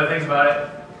other things about it.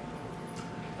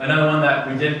 Another one that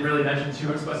we didn't really mention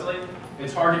too explicitly,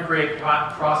 it's hard to create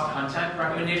cross-content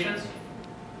recommendations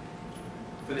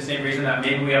for the same reason that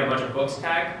maybe we have a bunch of books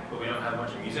tagged, but we don't have a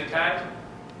bunch of music tagged.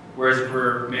 Whereas if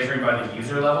we're measuring by the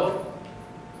user level,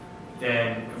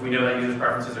 then if we know that user's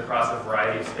preferences across a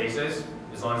variety of spaces,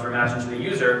 as long as we're matching to the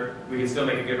user, we can still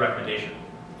make a good recommendation.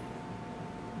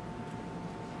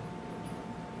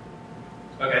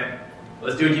 Okay,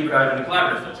 let's do a deeper dive into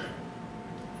collaborative filtering.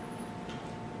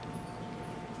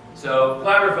 So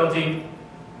collaborative filtering,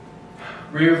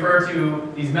 we refer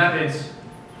to these methods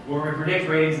where we predict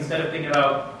ratings instead of thinking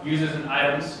about users and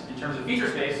items in terms of feature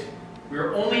space. We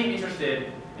are only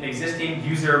interested in existing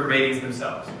user ratings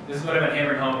themselves. This is what I've been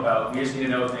hammering home about. We just need to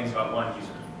know things about one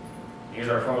user. Here's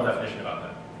our formal definition about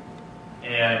that.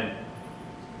 And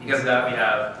because of that, we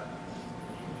have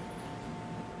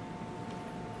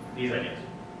these ideas.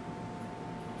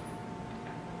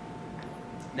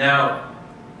 Now,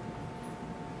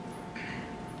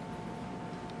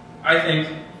 I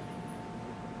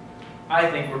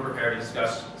think we're prepared to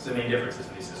discuss some main differences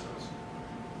in these systems.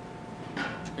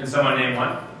 Can someone name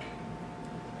one?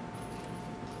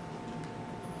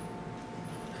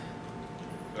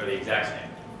 Or the exact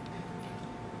same?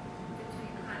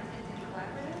 Between content and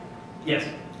collaborative? Yes.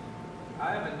 I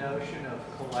have a notion of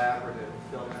collaborative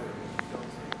filtering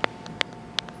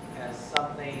as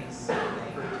something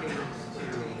that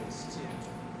pertains to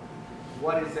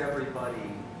what is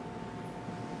everybody,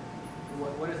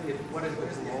 what is the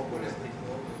global as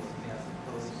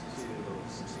opposed to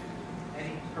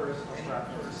any personal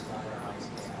preference by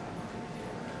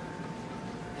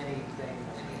anything,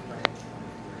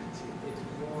 it's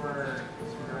more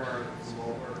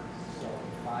global. So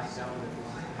if I know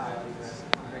that this is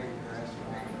highly rated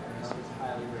restaurant, I know it's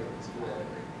highly rated school,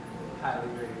 highly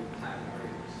rated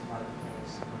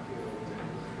smartphones, computers,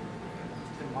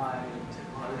 to my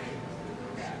notion of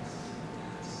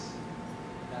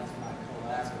that's my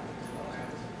collaborative as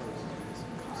opposed to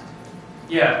content.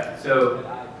 Yeah, so that I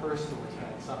personally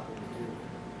had something to do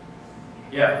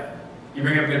with. yeah, you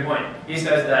bring up a good point. He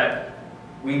says that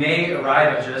we may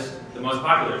arrive at just the most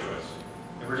popular choice.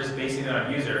 If we're just basing it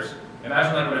on users,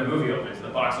 imagine like when a movie opens and the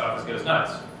box office goes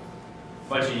nuts. A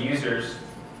bunch of users,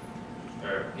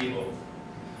 or people,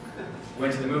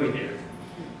 went to the movie theater.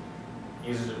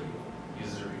 Users are people.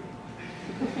 Users are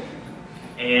people.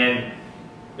 And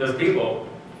those people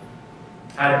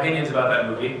had opinions about that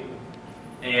movie.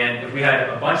 And if we had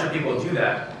a bunch of people do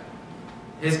that,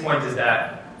 his point is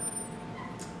that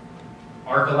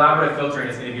our collaborative filtering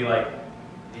is going to be like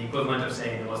the equivalent of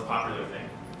saying the most popular thing.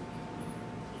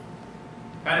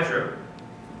 Kind of true.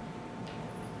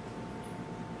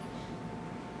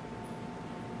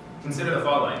 Consider the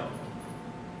following.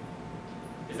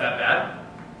 Is that bad?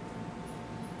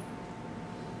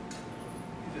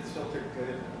 If it's filtered good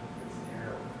enough, it's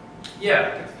narrow.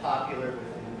 Yeah. If it's popular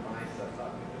within my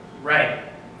subpopulation. Right.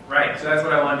 Right. So that's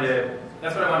what I wanted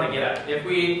to get at. If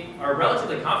we are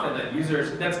relatively confident that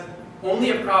users, that's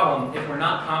only a problem if we're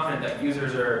not confident that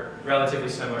users are relatively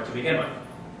similar to begin with.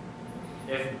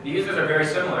 If the users are very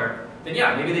similar, then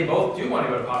yeah, maybe they both do want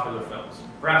to go to popular films.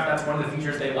 Perhaps that's one of the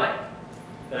features they like,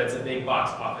 that it's a big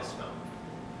box office film.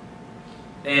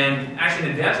 And actually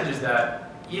an advantage is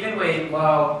that even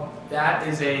while that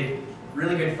is a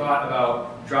really good thought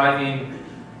about driving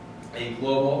a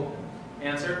global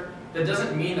answer, that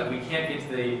doesn't mean that we can't get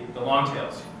to the long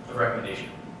tails of recommendation.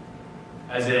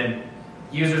 As in,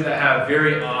 users that have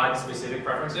very odd specific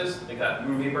preferences, like that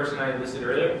movie person I listed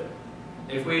earlier.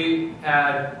 If we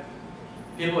had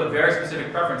people with very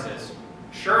specific preferences,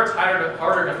 sure, it's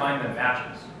harder to find them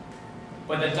matches.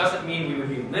 But that doesn't mean we would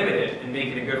be limited in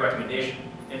making a good recommendation.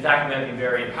 In fact, we might be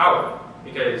very empowered,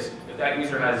 because if that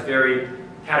user has very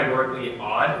categorically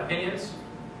odd opinions,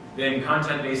 then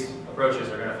content-based approaches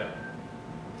are going to fit.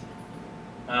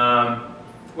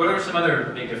 What are some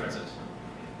other big differences?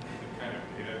 The kind of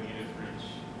data needed for each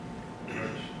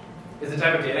approach. Is the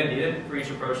type of data needed for each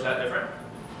approach that different?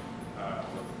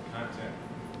 With content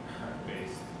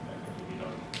based, I think you need to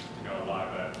know a lot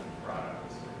about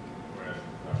products, whereas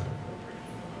content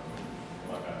filtration,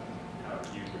 a lot about how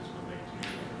users relate to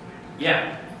you.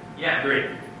 Yeah, agreed.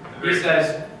 He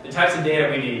says the types of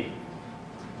data we need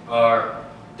are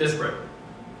disparate.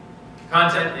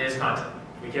 Content is content.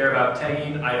 We care about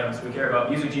tagging items, we care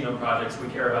about user genome projects, we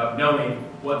care about knowing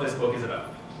what this book is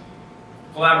about.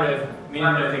 Collaborative, we need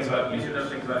to know things about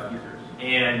users.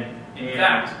 And in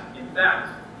fact,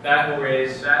 that will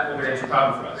raise a potential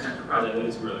problem for us, as I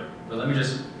alluded to earlier. But let me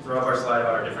just throw up our slide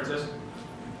about our differences.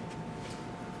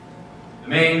 The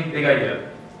main big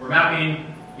idea, we're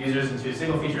mapping users into a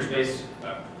single feature space,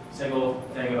 single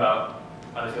thing about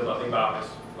how they feel about big box,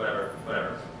 whatever.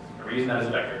 And we're using that as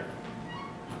a vector.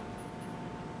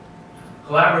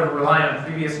 Collaborative rely on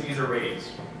previous user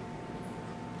ratings.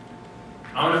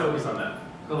 I want to focus on that.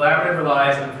 Collaborative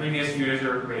relies on previous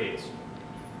user ratings.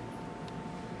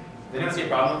 Does anyone see a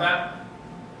problem with that?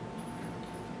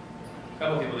 A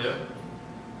couple of people do. A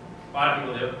lot of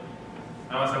people do.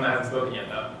 I want someone that hasn't spoken yet,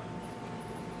 though.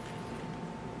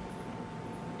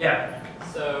 Yeah?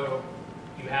 So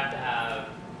you have to have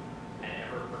an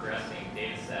ever-progressing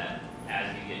data set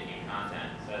as you get new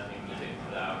content. So as new music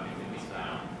comes out, new movies come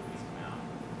out.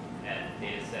 At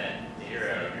data set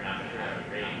 0, you're not going to have any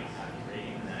ratings.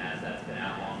 And then as that's been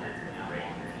out longer, you're going to have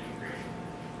ratings.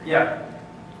 Yeah.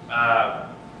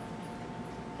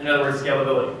 In other words,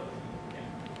 scalability.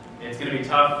 It's going to be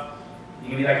tough. You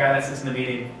can be that guy that sits in the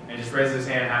meeting and just raises his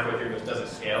hand halfway through and goes, does it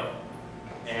scale?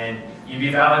 And you'd be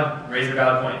valid, raise a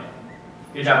valid point.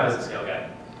 Good job, does it scale, guy.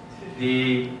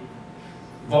 The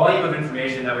volume of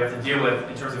information that we have to deal with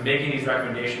in terms of making these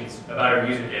recommendations about our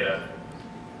user data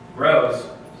grows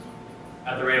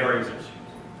at the rate of our users.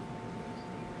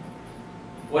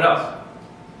 What else?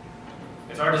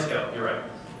 It's hard to scale, you're right.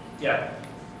 Yeah?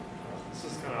 This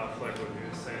is kind of like what you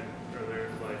were saying earlier,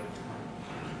 like,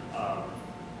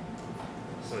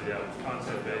 so yeah,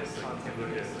 content-based, like, you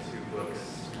look at 2 books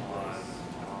on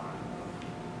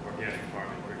organic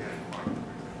farming,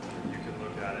 you can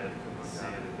look at it and see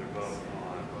that they're both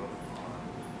on,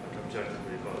 like,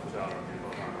 objectively both job review,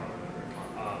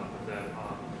 but then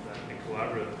in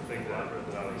collaborative, the thing that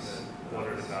I was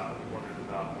wondered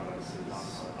about was,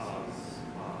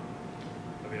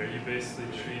 I mean, are you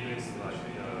basically treating, like, I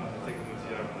think the ones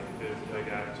you have are like big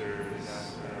actors,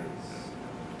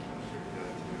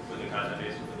 With the content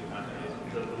base,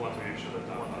 the ones where you show the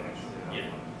top lines.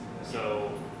 Yeah.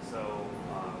 So,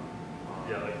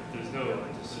 yeah, like, there's no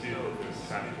dispute that there's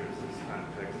factors that you kind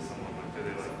of pick to someone, like, do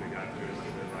they like big actors, do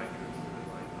they like,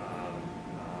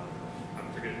 I'm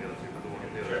forgetting the other two, but the one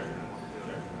with the other.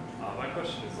 My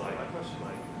question is like,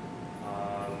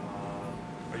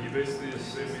 are you basically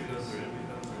assuming those are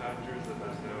factors, that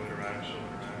there's no interaction,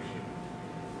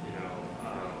 you know,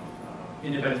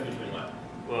 Independence between what?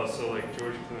 well, so like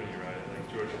George Clooney, right? Like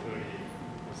George Clooney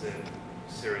was in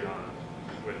Syrian,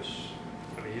 which,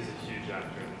 I mean, he's a huge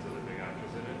actor and there's other big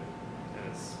actors in it.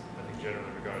 And it's, I think, generally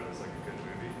regarded as like a good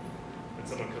movie. And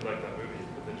someone could like that movie,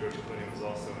 but then George Clooney was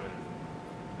also in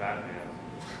Batman,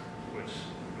 which,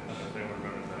 I don't know if anyone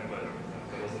remembers that, but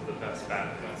wasn't the best bat.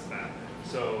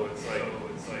 So it's like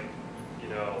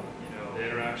the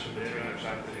interaction between the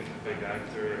fact that he's a big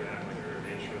actor and the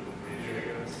nature of the movie,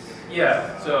 I guess.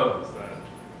 Yeah. So.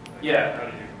 Yeah. How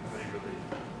do you really?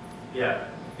 Yeah.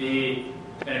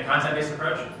 In a content-based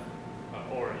approach.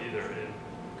 Or either in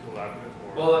collaborative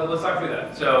or. Well, let's talk through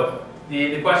that. So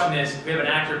the question is, if we have an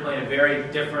actor playing a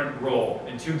very different role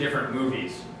in two different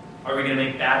movies, are we going to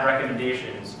make bad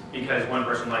recommendations because one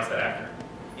person likes that actor?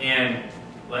 And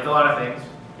like a lot of things,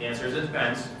 the answer is it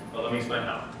depends, but let me explain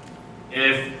how.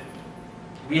 If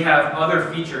we have other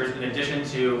features in addition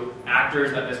to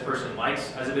actors that this person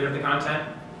likes as a bit of the content,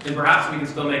 then perhaps we can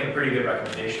still make a pretty good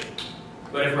recommendation.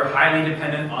 But if we're highly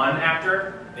dependent on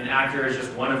actor, and actor is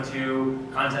just one of two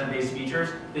content-based features,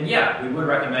 then yeah, we would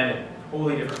recommend a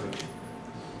totally different movie.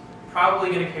 Probably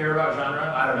going to care about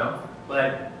genre, I don't know.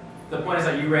 But the point is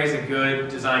that you raise a good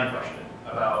design question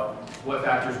about what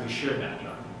factors we should match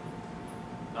on.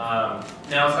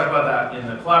 Now let's talk about that in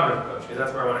the collaborative approach, because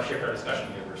that's where I want to shift our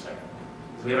discussion here for a second.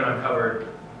 Because we haven't uncovered,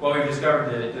 well, we've discovered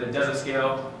the does it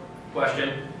scale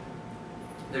question.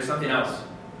 There's something else.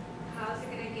 How is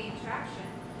it going to gain traction?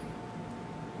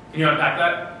 Can you unpack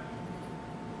that?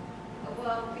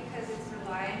 Well, because it's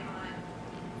relying on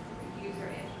user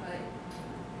input.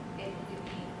 If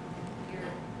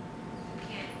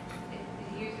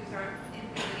the users aren't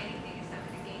inputting anything, it's not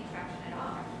going to gain traction at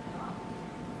all.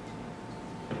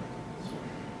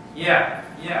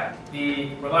 Yeah.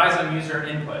 The relies on user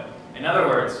input. In other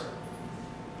words,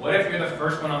 what if you're the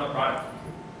first one on the product?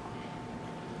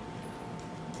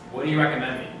 What do you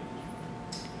recommend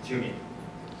to me?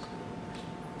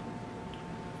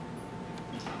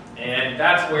 And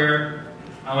that's where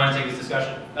I want to take this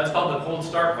discussion. That's called the cold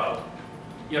start problem.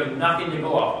 You have nothing to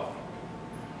go off of.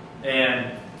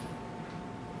 And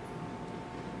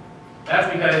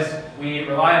that's because we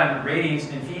rely on ratings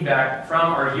and feedback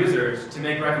from our users to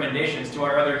make recommendations to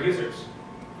our other users.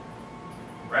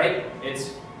 Right?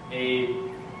 It's a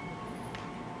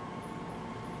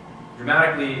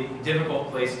dramatically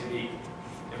difficult place to be.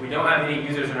 If we don't have any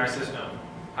users in our system,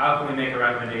 how can we make a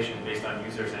recommendation based on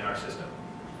users in our system?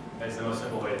 That's the most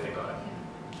simple way to think about it.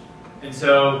 And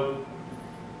so,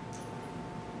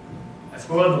 as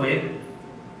spoiled the lead,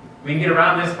 we can get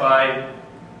around this by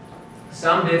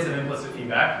some bits of implicit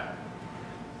feedback,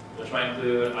 which might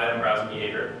include item browsing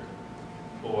behavior,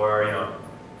 or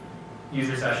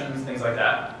user sessions, things like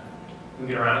that. We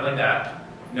can get around it like that,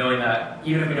 knowing that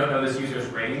even if we don't know this user's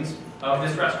ratings of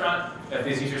this restaurant, if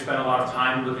these users spend a lot of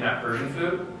time looking at Persian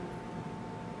food,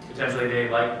 potentially they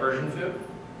like Persian food.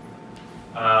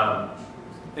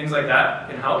 Things like that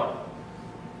can help.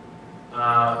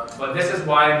 But this is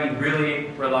why we really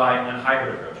rely on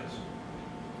hybrid approaches.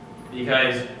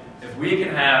 Because if we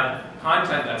can have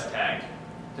content that's tagged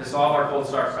to solve our cold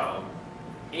start problem,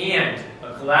 and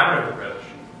a collaborative approach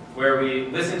where we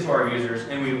listen to our users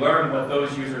and we learn what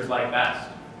those users like best,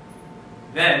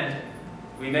 then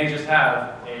we may just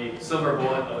have a silver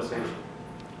bullet of a solution.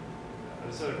 I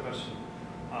just had a question.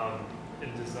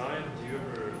 In design, do you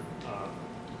ever,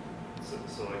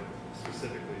 so like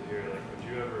specifically here, like would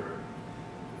you ever,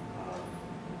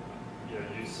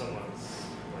 use someone's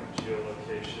like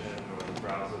geolocation or the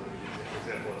browser they're using? For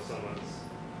example, if someone's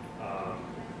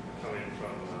coming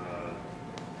from,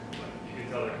 like you can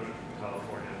tell they're coming from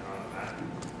California and they're on a map.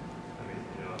 I mean,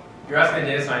 You're asking a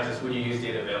data scientist, would you use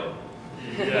data available?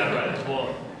 Yeah, right.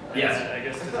 Well, yes. I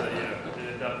guess because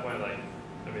at that point, like,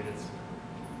 I mean, it's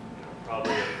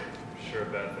probably a sure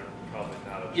bet they're probably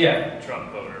not a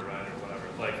Trump voter, right, or whatever.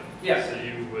 Like, so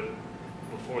you would,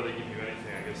 before they give you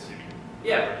anything, I guess you.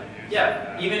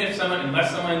 Even if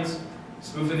unless someone's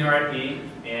spoofing their IP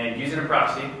and using a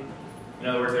proxy, in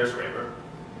other words, they're a scraper,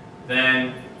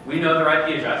 then we know their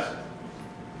IP address,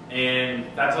 and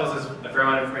that tells us a fair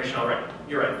amount of information already.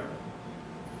 You're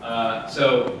right.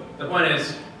 So the point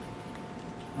is,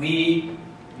 we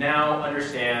now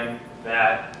understand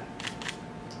that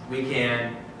we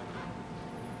can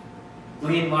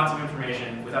glean lots of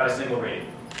information without a single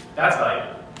rating. That's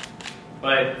valuable.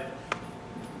 But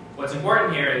what's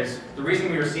important here is the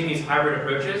reason we are seeing these hybrid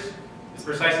approaches is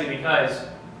precisely because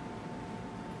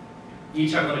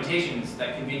each have limitations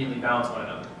that conveniently balance one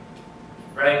another.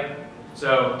 Right?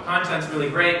 So content's really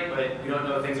great, but we don't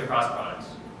know things across products.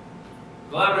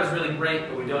 Collaborative is really great,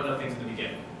 but we don't know things in the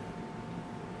beginning.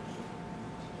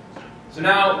 So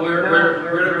now,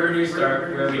 where do we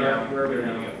start? Where are we now? Where are we going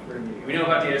to go? We know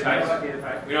about data types.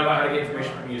 We know about how to get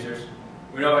information from users.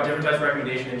 We know about different types of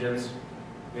recommendation engines.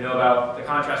 We know about the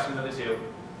contrasting of the two.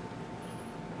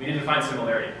 We need to find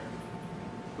similarity.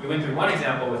 We went through one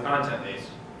example with content-based,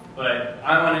 but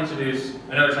I want to introduce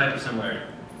another type of similarity.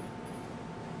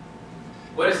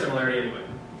 What is similarity anyway?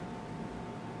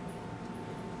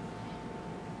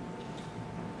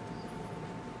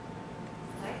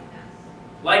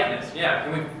 Likeness, yeah.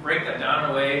 Can we break that down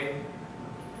in a way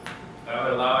that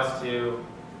would allow us to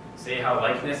say how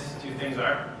likeness to things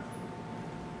are?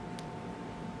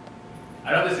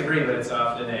 I don't disagree, but it's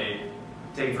often a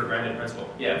taken for granted principle.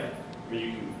 Yeah? I mean,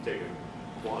 you can take a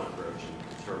quant approach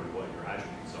and determine what your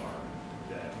attributes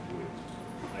are that would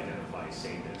identify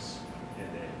sameness, and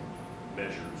then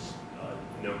measures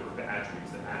a number of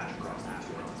attributes that match across the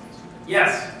two entities.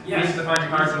 Yes, yes. You need to find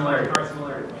your card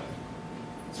similarity.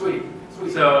 Sweet.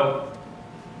 So,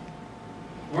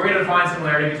 we're going to define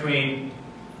similarity between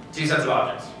two sets of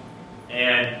objects.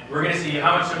 And we're going to see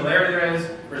how much similarity there is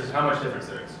versus how much difference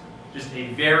there is. Just a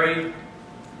very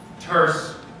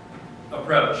terse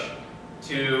approach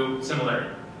to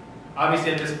similarity.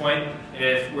 Obviously, at this point,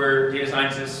 if we're data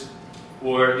scientists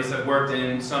or at least have worked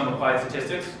in some applied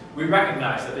statistics, we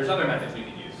recognize that there's other methods we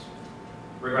could use.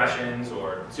 Regressions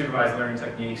or supervised learning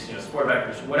techniques, support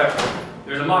vectors, whatever.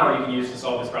 There's a model you can use to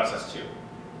solve this process too.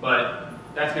 But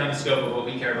that's beyond the scope of what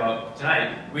we care about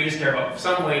tonight. We just care about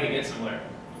some way to get similarity.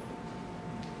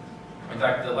 In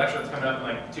fact, the lecture that's coming up in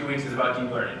like 2 weeks is about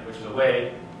deep learning, which is a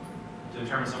way to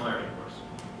determine similarity, of course.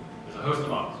 There's a host of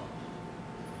models.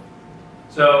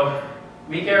 So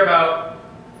we care about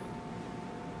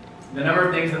the number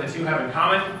of things that the two have in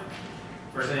common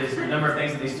versus the number of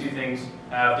things that these two things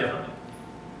have differently.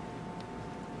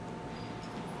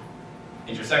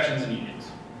 Intersections and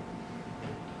unions.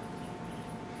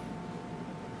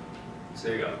 So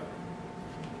there you go.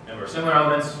 Number of similar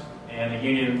elements and the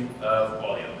union of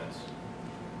quality elements.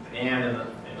 And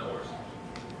in the ors.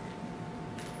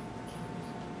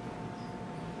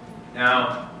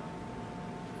 Now,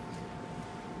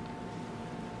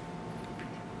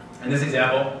 in this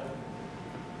example,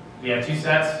 we have two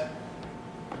sets,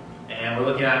 and we're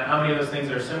looking at how many of those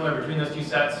things are similar between those two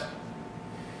sets,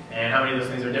 and how many of those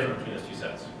things are different between those two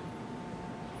sets.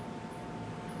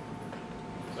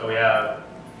 So we have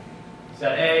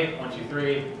set A, 1, 2,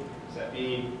 3, set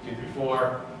B, 2, 3,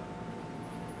 4.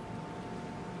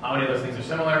 How many of those things are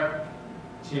similar?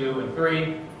 2 and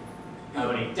 3.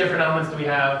 How many different elements do we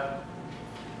have?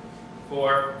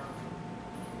 4.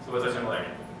 So what's our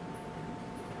similarity?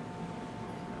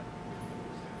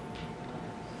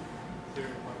 0.5.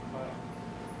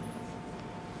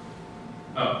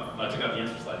 Oh, I took out the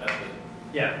answer slide. That's it.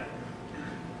 Yeah.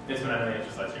 This one I know the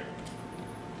answer slide's here.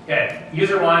 Okay.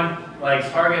 User 1 likes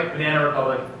Target, Banana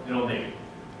Republic, and Old Navy.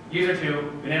 User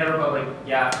 2, Banana Republic,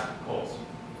 Gap, Kohl's.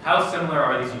 How similar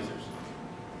are these users?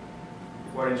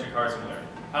 According to your card similarity.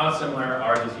 How similar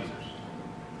are these users?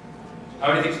 How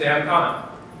many things do they have in common?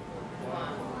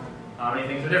 How many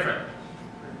things are different?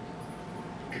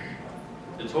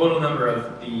 The total number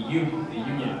of the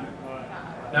union.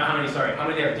 Not how many, sorry, how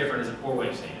many they have different is a poor way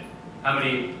of saying it. How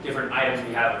many different items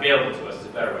we have available to us is a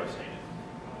better way of saying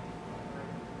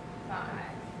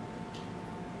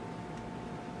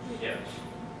it. Yeah.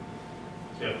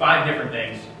 So we have 5 different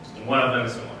things, and one of them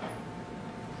is similar.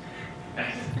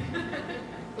 Nice.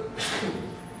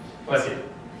 Bless you.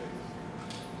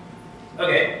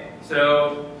 Okay,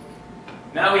 so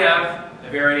now we have a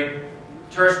very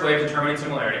terse way of determining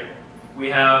similarity. We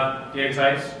have data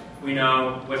types. We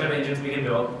know what type of engines we can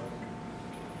build.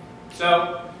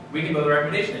 So we can build a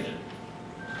recommendation engine.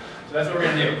 So that's what we're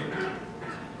going to do.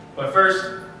 But first,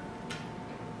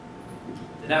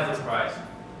 the Netflix prize.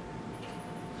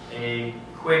 A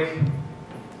quick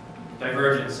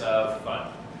divergence of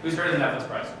fun. Who's heard of the Netflix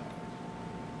prize?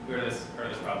 Who heard of this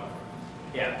problem before?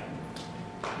 Yeah.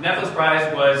 The Netflix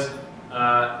prize was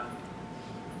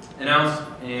announced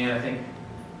in, I think,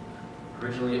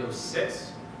 originally it was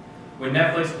 2006, when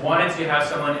Netflix wanted to have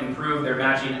someone improve their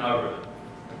matching algorithm.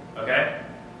 Okay?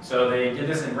 So they did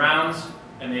this in rounds,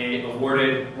 and they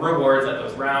awarded rewards at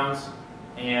those rounds,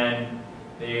 and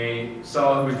they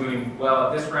saw who was doing well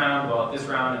at this round,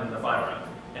 and then the final round.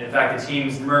 And in fact, the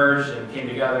teams merged and came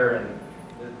together, and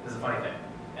this is a funny thing.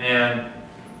 And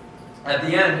at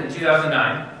the end, in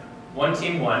 2009, one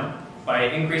team won by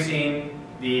increasing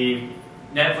the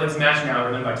Netflix matching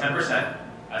algorithm by 10%,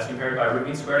 as compared by root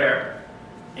mean squared error.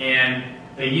 And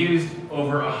they used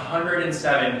over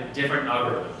 107 different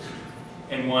algorithms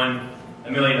and won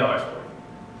 $1 million for it.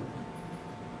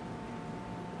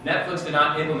 Netflix did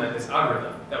not implement this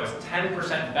algorithm that was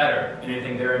 10% better than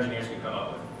anything their engineers could come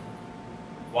up with.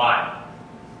 Why?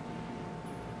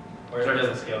 Where's our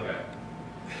doesn't scale guy?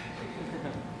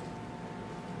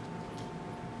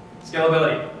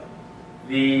 Scalability.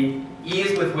 The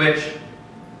ease with which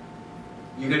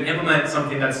you can implement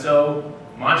something that's so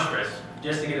monstrous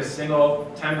just to get a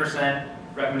single 10%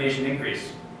 recommendation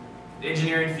increase. The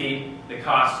engineering fee, the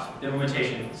cost, the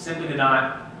implementation simply did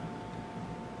not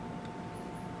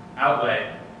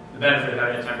outweigh the benefit of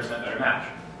having a 10% better match.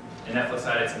 And Netflix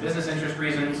cited some business interest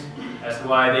reasons as to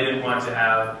why they didn't want to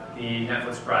have the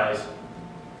Netflix prize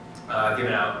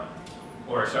given out,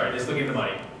 or sorry, they still gave the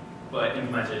money, but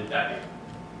implemented that year.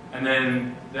 And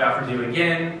then they offered to do it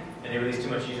again, and they released too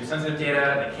much user-sensitive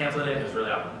data, and they canceled it, and it was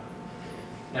really awkward.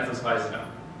 Netflix advises no.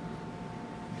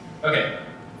 Okay.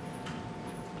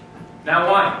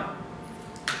 Now wine.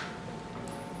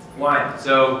 Wine.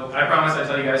 So I promised I'd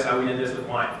tell you guys how we did this with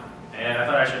wine. And I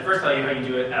thought I should first tell you how you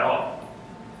do it at all.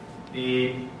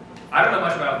 I don't know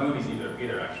much about movies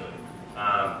either actually.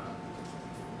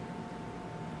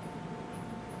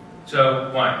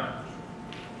 So wine.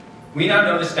 We now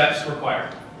know the steps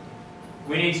required.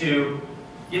 We need to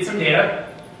get some data,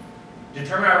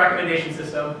 determine our recommendation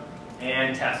system,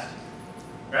 and test.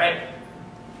 Right?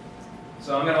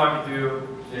 So I'm going to walk you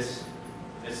through this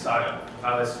saga of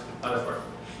how this works.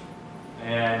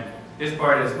 And this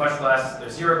part is much less.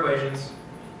 There's 0 equations.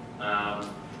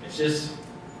 It's just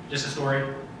a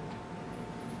story.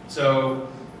 So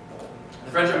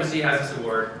the French embassy has this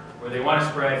award where they want to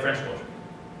spread French culture.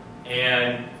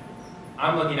 And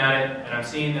I'm looking at it, and I'm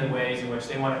seeing the ways in which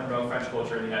they want to promote French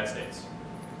culture in the United States.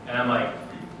 And I'm like,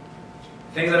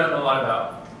 things I don't know a lot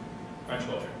about French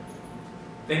culture.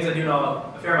 Things I do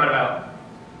know a fair amount about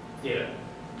data.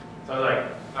 So I was like,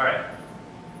 all right,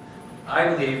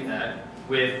 I believe that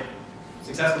with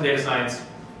successful data science,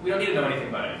 we don't need to know anything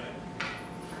about anything.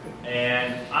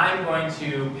 And I'm going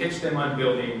to pitch them on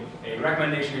building a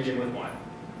recommendation engine with wine.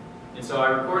 And so I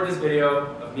record this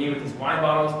video of me with these wine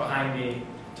bottles behind me,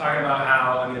 talking about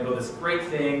how I'm going to build this great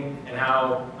thing and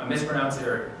how I'm mispronouncing,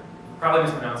 or probably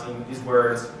mispronouncing these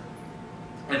words.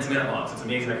 And it's a minute long, so it's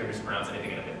amazing I can mispronounce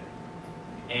anything in a minute.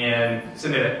 And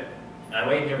submit it. And I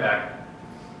wait and hear back.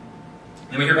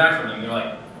 Then we hear back from them. They're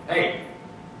like, hey,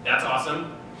 that's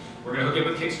awesome. We're going to hook you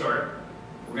up with Kickstarter.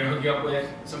 We're going to hook you up with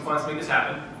some funds to make this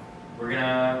happen. We're going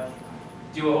to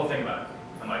do a whole thing about it.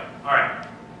 I'm like, all right.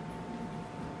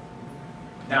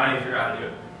 Now I need to figure out how to do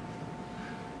it.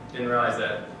 Didn't realize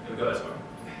that it would go this far.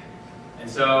 And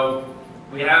so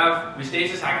we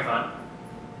stage this hackathon,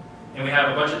 and we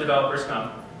have a bunch of developers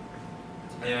come,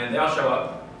 and they all show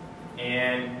up.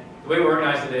 And the way we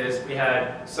organized it is we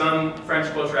had some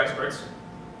French culture experts,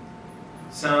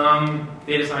 some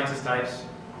data scientist types,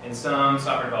 and some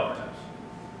software developer types.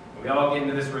 And we all get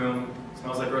into this room. It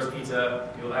smells like roast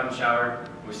pizza. People haven't showered.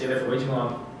 And we stay there for way too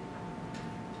long.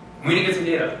 And we need to get some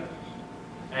data.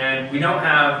 And we don't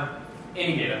have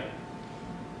any data,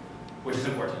 which is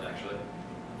important, actually.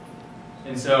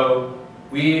 And so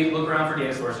we look around for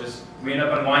data sources. We end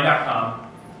up on wine.com,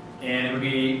 and it would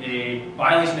be a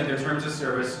violation of their terms of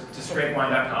service to scrape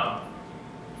wine.com.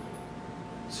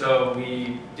 So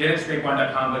we didn't scrape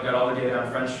wine.com, but got all the data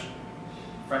on French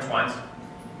wines.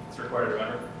 It's recorded,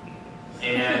 remember?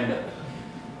 And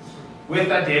with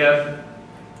that data,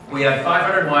 we have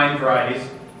 500 wine varieties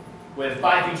with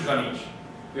 5 features on each.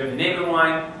 We have the name of the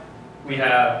wine, we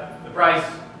have the price,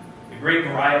 the grape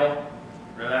varietal,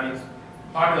 whatever that means,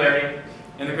 popularity,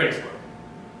 and the critic score.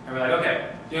 And we're like,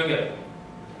 okay, doing good.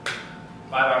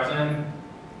 5 hours in,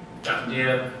 got some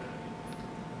data.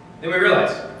 Then we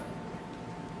realized,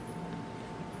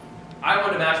 I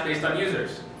wanted to match based on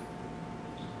users.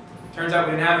 Turns out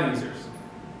we didn't have any users.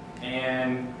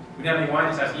 And we didn't have any wine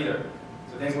to test either.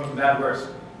 So things went from bad to worse.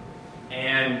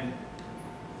 And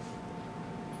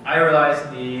I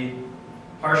realized the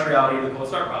harsh reality of the cold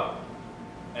start problem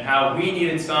and how we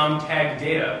needed some tagged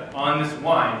data on this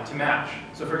wine to match.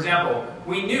 So for example,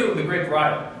 we knew the grape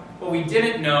varietal, but we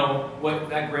didn't know what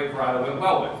that grape varietal went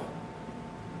well with.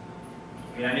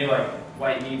 I mean, I knew like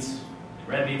white meats and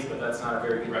red meats, but that's not a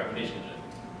very good recommendation engine.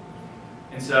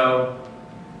 And so,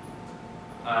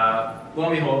 lo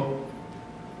and behold,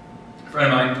 a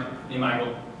friend of mine named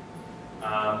Michael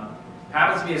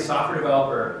happens to be a software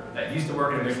developer that used to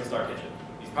work in a Michelin star kitchen.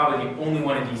 He's probably the only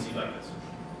one in DC like this.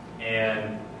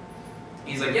 And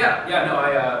he's like,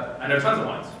 I know tons of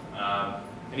wines.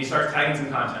 And he starts tagging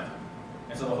some content.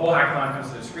 And so the whole hackathon comes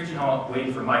to the screeching halt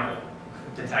waiting for Michael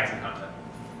to tag some content.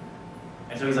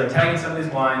 And so he's like tagging some of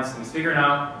these wines, and he's figuring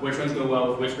out which ones go well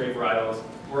with which grape varietals.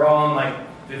 We're all on like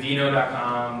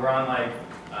vivino.com, we're on like,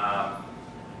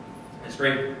 it's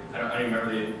great, I don't even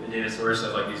remember the data source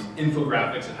of like these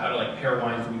infographics of how to like pair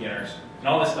wine for beginners, and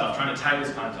all this stuff, trying to tag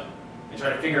this content, and try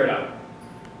to figure it out.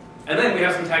 And then we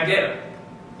have some tag data.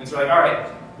 And so we're like, all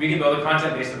right, we can build a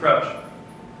content-based approach.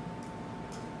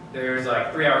 There's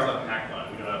like 3 hours left in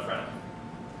hackathon, we don't have a friend.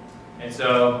 And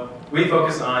so we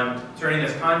focus on turning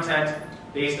this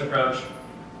content-based approach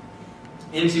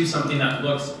into something that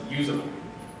looks usable.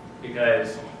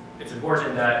 Because it's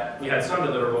important that we had some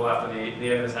deliverable after the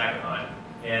end of this hackathon.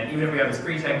 And even if we have this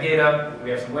pre-tech data, we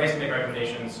have some ways to make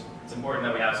recommendations, it's important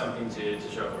that we have something to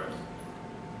show for it.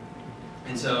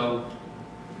 And so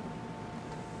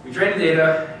we trained the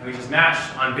data, and we just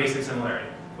matched on basic similarity,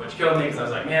 which killed me because I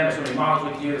was like, man, there's so many models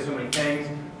we can do, there's so many things.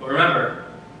 But remember,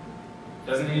 it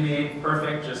doesn't need to be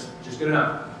perfect, just good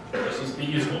enough. It just needs to be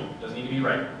useful, it doesn't need to be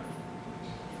right.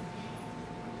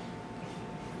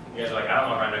 You guys are like, I don't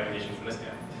want rhyme recognition from this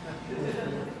guy.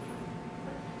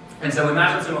 And so we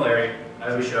matched on similarity,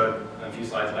 as we showed a few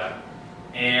slides back.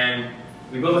 And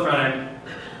we build the front end,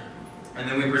 and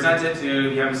then we present it to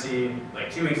the MC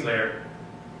like 2 weeks later.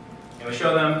 And we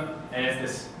show them, and it's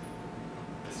this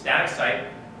static site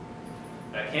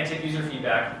that can't take user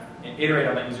feedback and iterate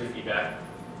on that user feedback.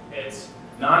 It's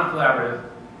non-collaborative,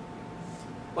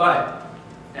 but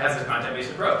it has this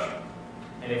content-based approach.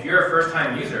 And if you're a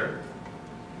first-time user,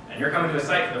 and you're coming to a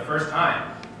site for the first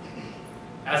time,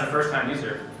 as a first-time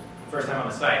user, first time on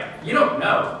the site, you don't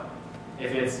know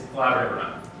if it's collaborative or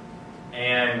not.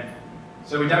 And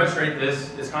so we demonstrate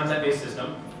this content-based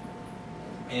system,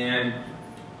 and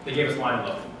they gave us line and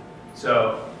look.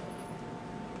 So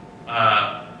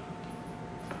that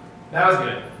was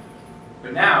good.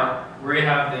 But now we're going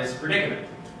to have this predicament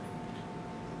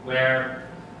where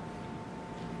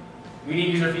we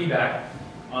need user feedback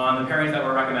on the pairings that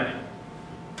we're recommending.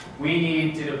 We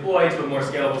need to deploy to a more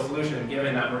scalable solution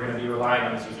given that we're going to be relying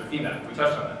on this user feedback. We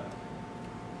touched on that.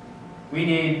 We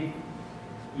need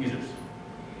users.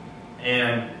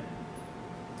 And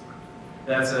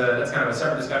that's kind of a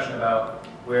separate discussion about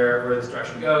where this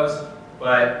direction goes.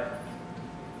 But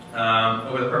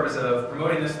over the purpose of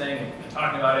promoting this thing and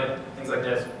talking about it, things like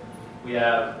this, we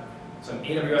have some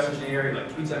AWS engineer,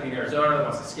 like tweets at me in Arizona that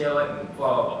wants to scale it and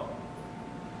blah, blah, blah.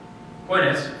 Point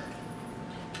is,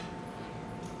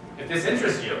 if this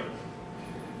interests you,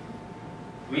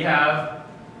 we have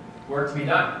work to be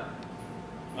done.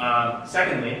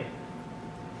 Secondly,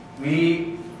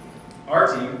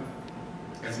 our team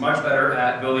is much better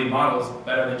at building models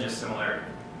better than just similarity.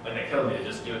 Like they killed me to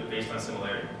just do it based on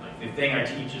similarity. Like the thing I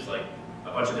teach is like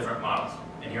a bunch of different models,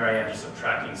 and here I am just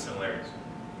subtracting similarities.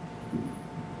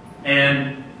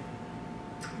 And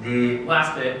the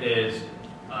last bit is, if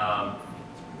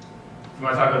you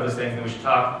want to talk about those things, then we should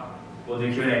talk. We'll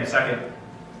do Q&A in a second.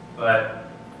 But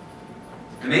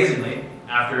amazingly,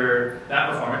 after that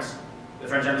performance, the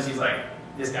French embassy's like,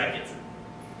 this guy gets it.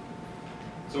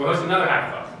 So we're hosting another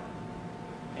hackathon.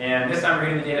 And this time we're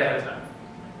getting the data ahead of time.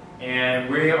 And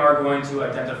we are going to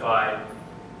identify,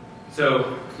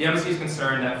 so the embassy is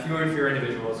concerned that fewer and fewer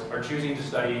individuals are choosing to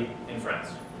study in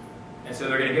France. And so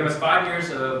they're going to give us 5 years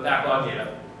of backlog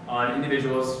data on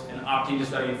individuals and opting to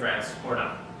study in France or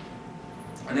not.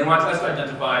 And they want us to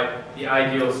identify the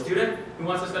ideal student who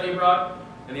wants to study abroad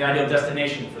and the ideal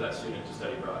destination for that student to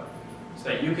study abroad, so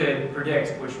that you could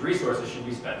predict which resources should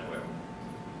be spent where.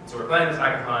 So we're planning this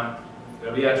hackathon.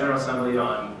 It'll be at General Assembly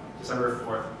on December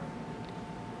 4th.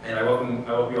 And I welcome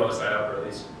you all to sign up, or at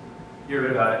least hear a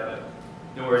bit about it,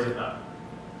 but no worries if not.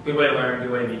 Good way to learn,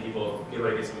 good way to meet people, good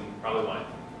way to get some probably wine.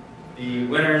 The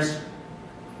winners,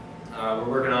 we're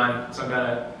working on some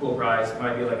kind of cool prize. It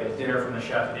might be like a dinner from the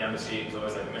chef at the embassy. He's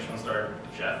always like a Michelin-starred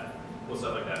chef. Cool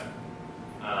stuff like that.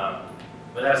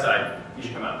 But that aside, you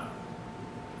should come out.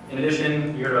 In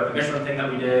addition, you heard about the Michelin thing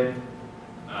that we did.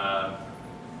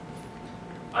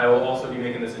 I will also be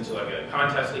making this into like a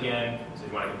contest again. So if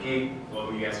you want to compete,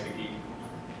 welcome you guys to compete.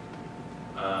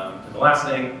 And the last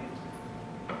thing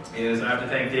is I have to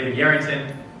thank David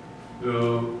Yarrington,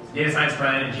 who is a data science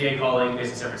friend and GA colleague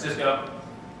based in San Francisco,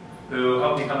 who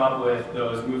helped me come up with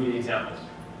those movie examples.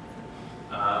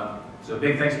 So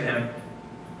big thanks to him.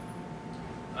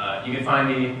 You can find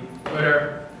me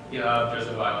Twitter, GitHub,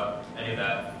 Joseph Vila, any of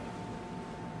that.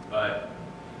 But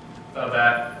without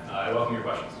that, I welcome your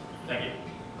questions. Thank you.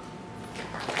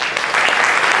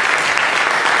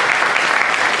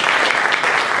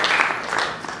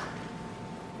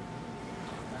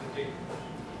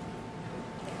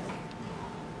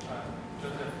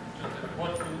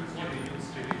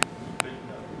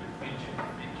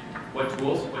 What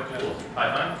tools?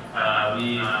 Python.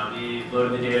 We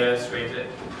loaded the data, scraped it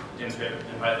in script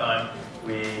in Python.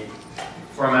 We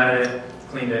formatted it,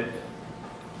 cleaned it,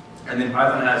 and then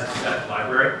Python has a set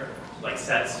library, like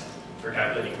sets for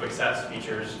calculating quick sets,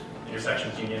 features,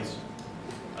 intersections, unions.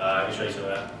 I can show you some of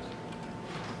that.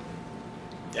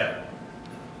 Yeah.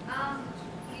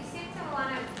 You seem to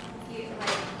want to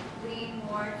lean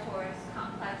more towards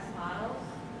complex models,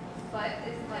 but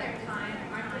isn't there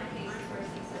aren't there cases where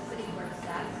simplicity works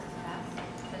best,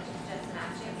 such as just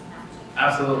matching?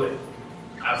 Absolutely.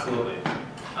 Absolutely.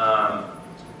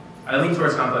 I lean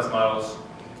towards complex models,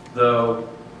 though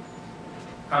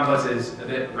complex is a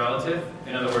bit relative.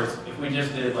 In other words, if we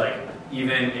just did like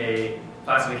even a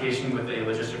classification with a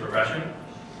logistic regression,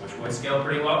 which would scale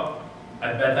pretty well,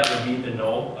 I bet that would beat the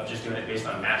null of just doing it based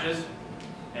on matches,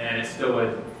 and it still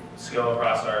would scale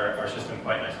across our system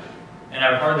quite nicely. And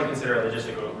I would hardly consider a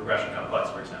logistic regression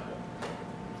complex, for example.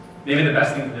 Maybe the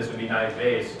best thing for this would be naive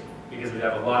Bayes, because we'd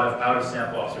have a lot of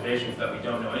out-of-sample observations that we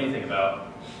don't know anything about,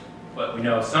 but we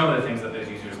know some of the things that those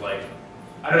users like.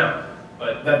 I don't know,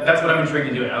 but that's what I'm intrigued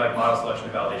in doing. I like model selection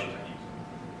and validation techniques.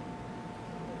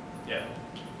 Yeah.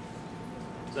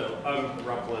 So I'm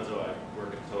Rob Colenso. I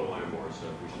work at Total Wine & More, so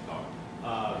we should talk.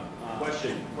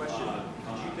 Question.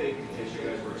 Did you think, as you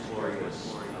guys were exploring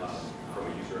this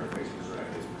from a user interface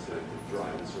perspective to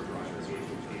drive this sort of user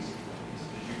engagement piece,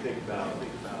 did you think about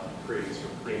creating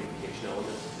some gamification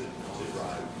elements to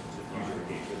drive user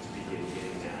engagement to begin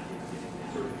getting that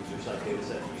sort of user side data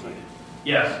set you needed?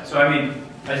 Yes. So I mean,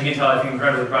 as you can tell, I think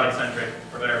incredibly product centric,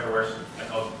 for better or for worse. I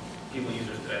call people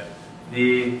users today.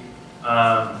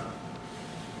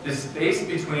 The space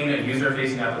between a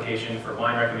user-facing application for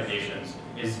wine recommendations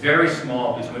is very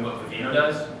small between what Vivino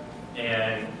does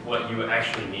and what you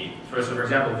actually need. So for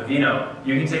example, Vivino,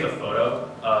 you can take a photo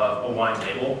of a wine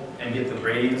label and get the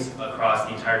ratings across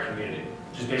the entire community,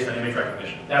 just based on image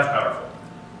recognition. That's powerful.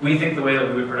 We think the way that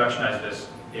we would productionize this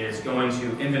is going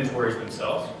to inventories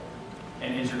themselves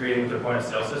and integrating with their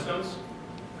point-of-sale systems.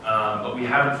 But we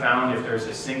haven't found if there's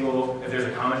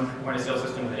a common point-of-sale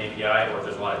system with an API, or if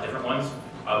there's a lot of different ones.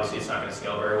 Obviously, it's not going to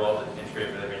scale very well to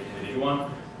integrate with every individual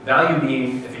one. Value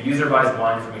being, if a user buys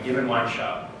wine from a given wine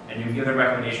shop, and you give them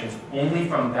recommendations only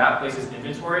from that place's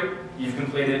inventory, you've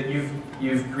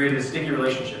created a sticky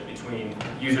relationship between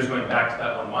users going back to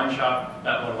that one wine shop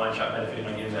benefiting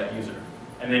on getting that user.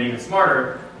 And then even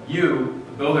smarter, you,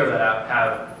 the builder of that app,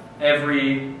 have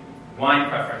every wine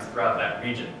preference throughout that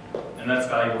region. And that's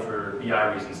valuable for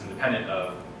BI reasons independent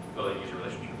of building user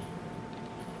relationships.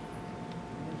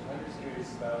 I'm just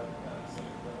curious about some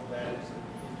level matters and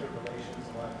interrelations,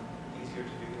 a lot easier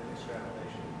to do than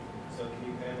extrapolation. So can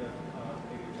you kind of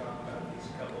maybe talk about these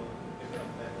couple of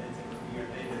different methods and your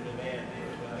data demand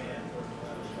for the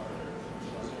most part, or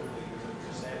certainly your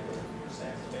percent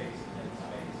space and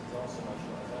space is also much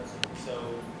larger. So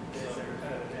is there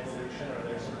kind of an evolution, or are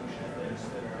there solutions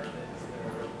that are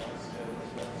robust to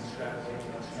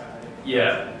extrapolating?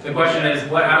 Yeah. The question is,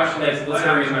 let's say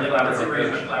we're using a collaborative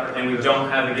approach, and we don't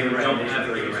have a given recommendation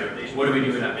for a user. What do we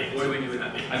do in that case?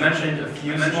 I mentioned a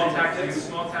few small tactics,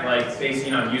 like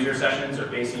basing on user sessions or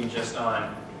basing just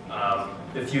on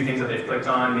the few things that they've clicked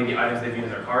on, maybe items they've viewed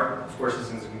in their cart. Of course,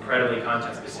 this is incredibly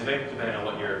content specific, depending on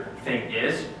what your thing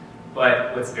is.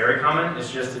 But what's very common is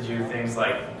just to do things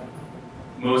like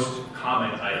most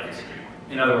common items.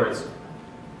 In other words,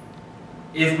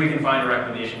 if we can find a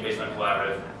recommendation based on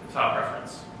collaborative, top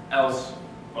preference, else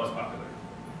most popular.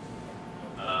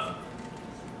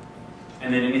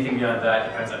 And then anything beyond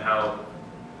that depends on how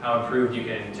improved you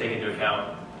can take into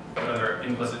account other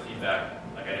implicit feedback,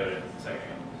 like I noted a second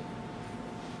ago.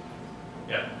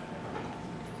 Yeah.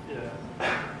 Yeah.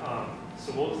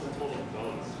 So what was the total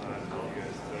development time that you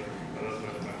guys took? That was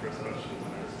my first question,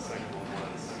 and there's the second one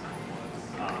was.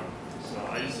 So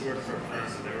I used to work for a firm,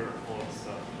 and they were pulling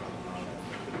stuff from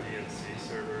the DNC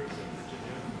servers in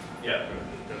Virginia. Yeah.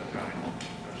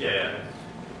 Yeah.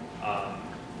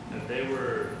 And they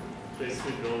were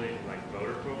basically building like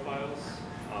voter profiles,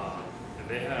 and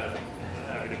they had,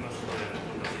 I mean, it must have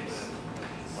been at least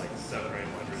like 700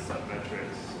 or 800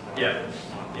 metrics. Yeah.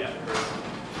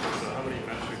 So how many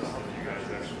metrics did you guys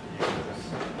actually use?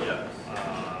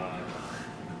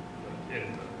 In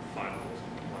the final?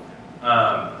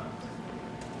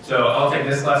 So I'll take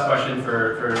this last question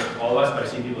for all of us, but I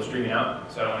see people streaming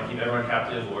out, so I don't want to keep everyone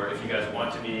captive, or if you guys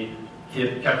want to be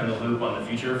kept in the loop on the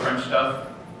future French stuff,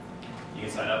 you can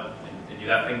sign up and do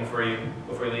that thing before you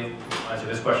leave. Answer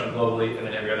this question globally, and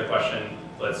then every other question,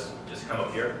 let's just come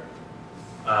up here.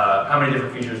 How many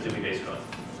different features did we base it on?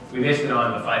 We based it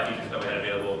on the 5 features that we had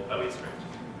available that we had scraped.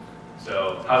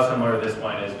 So how similar this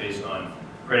wine is based on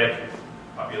critic,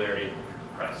 popularity,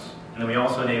 price. And then we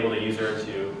also enabled a user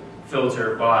to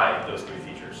filter by those 3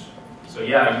 features. So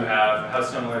yeah, you have how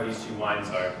similar these 2 wines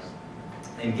are,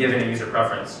 and given a user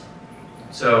preference.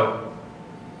 So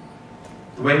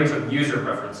the way we took user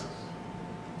preference,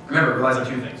 remember, it relies on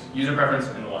 2 things, user preference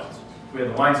and the wines. We had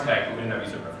the wines tag, but we didn't have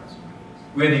user preference.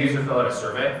 We had the user fill out a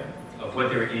survey of what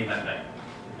they were eating that night,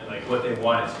 and like what they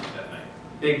wanted to eat that night.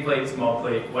 Big plate, small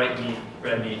plate, white meat,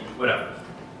 red meat, whatever.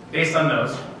 Based on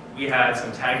those, we had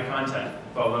some tagged content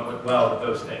that went well with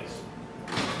those things.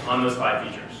 on those 5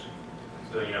 features.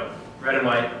 So, you know, red and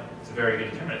white is a very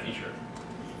good determinant feature.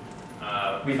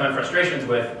 We find frustrations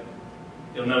with,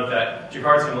 you'll note that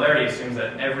Jacquard's similarity assumes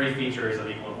that every feature is of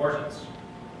equal importance.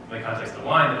 In the context of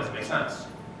wine, that doesn't make sense.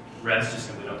 Reds just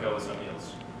simply don't go with some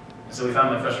meals. And so we found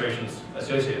like frustrations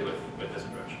associated with this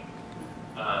approach.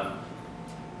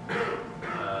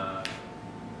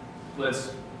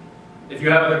 If you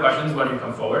have other questions, why don't you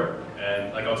come forward,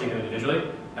 and like I'll take them individually.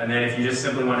 And then if you just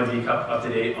simply want to be up to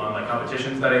date on like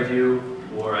competitions that I do,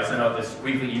 or I send out this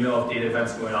weekly email of data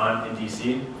events going on in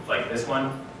DC, like this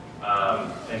one,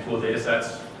 and cool data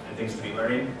sets and things to be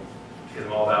learning, because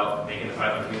I'm all about making the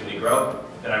Python community grow,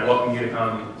 then I welcome you to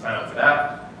come sign up for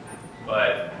that.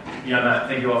 But beyond that,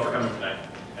 thank you all for coming tonight,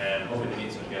 and hopefully to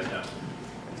meet some of you guys now.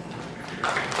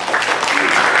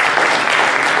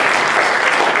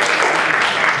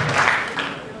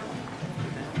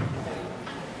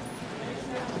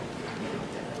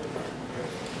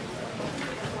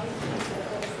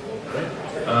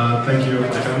 Thank you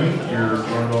for coming. You're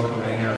more than welcome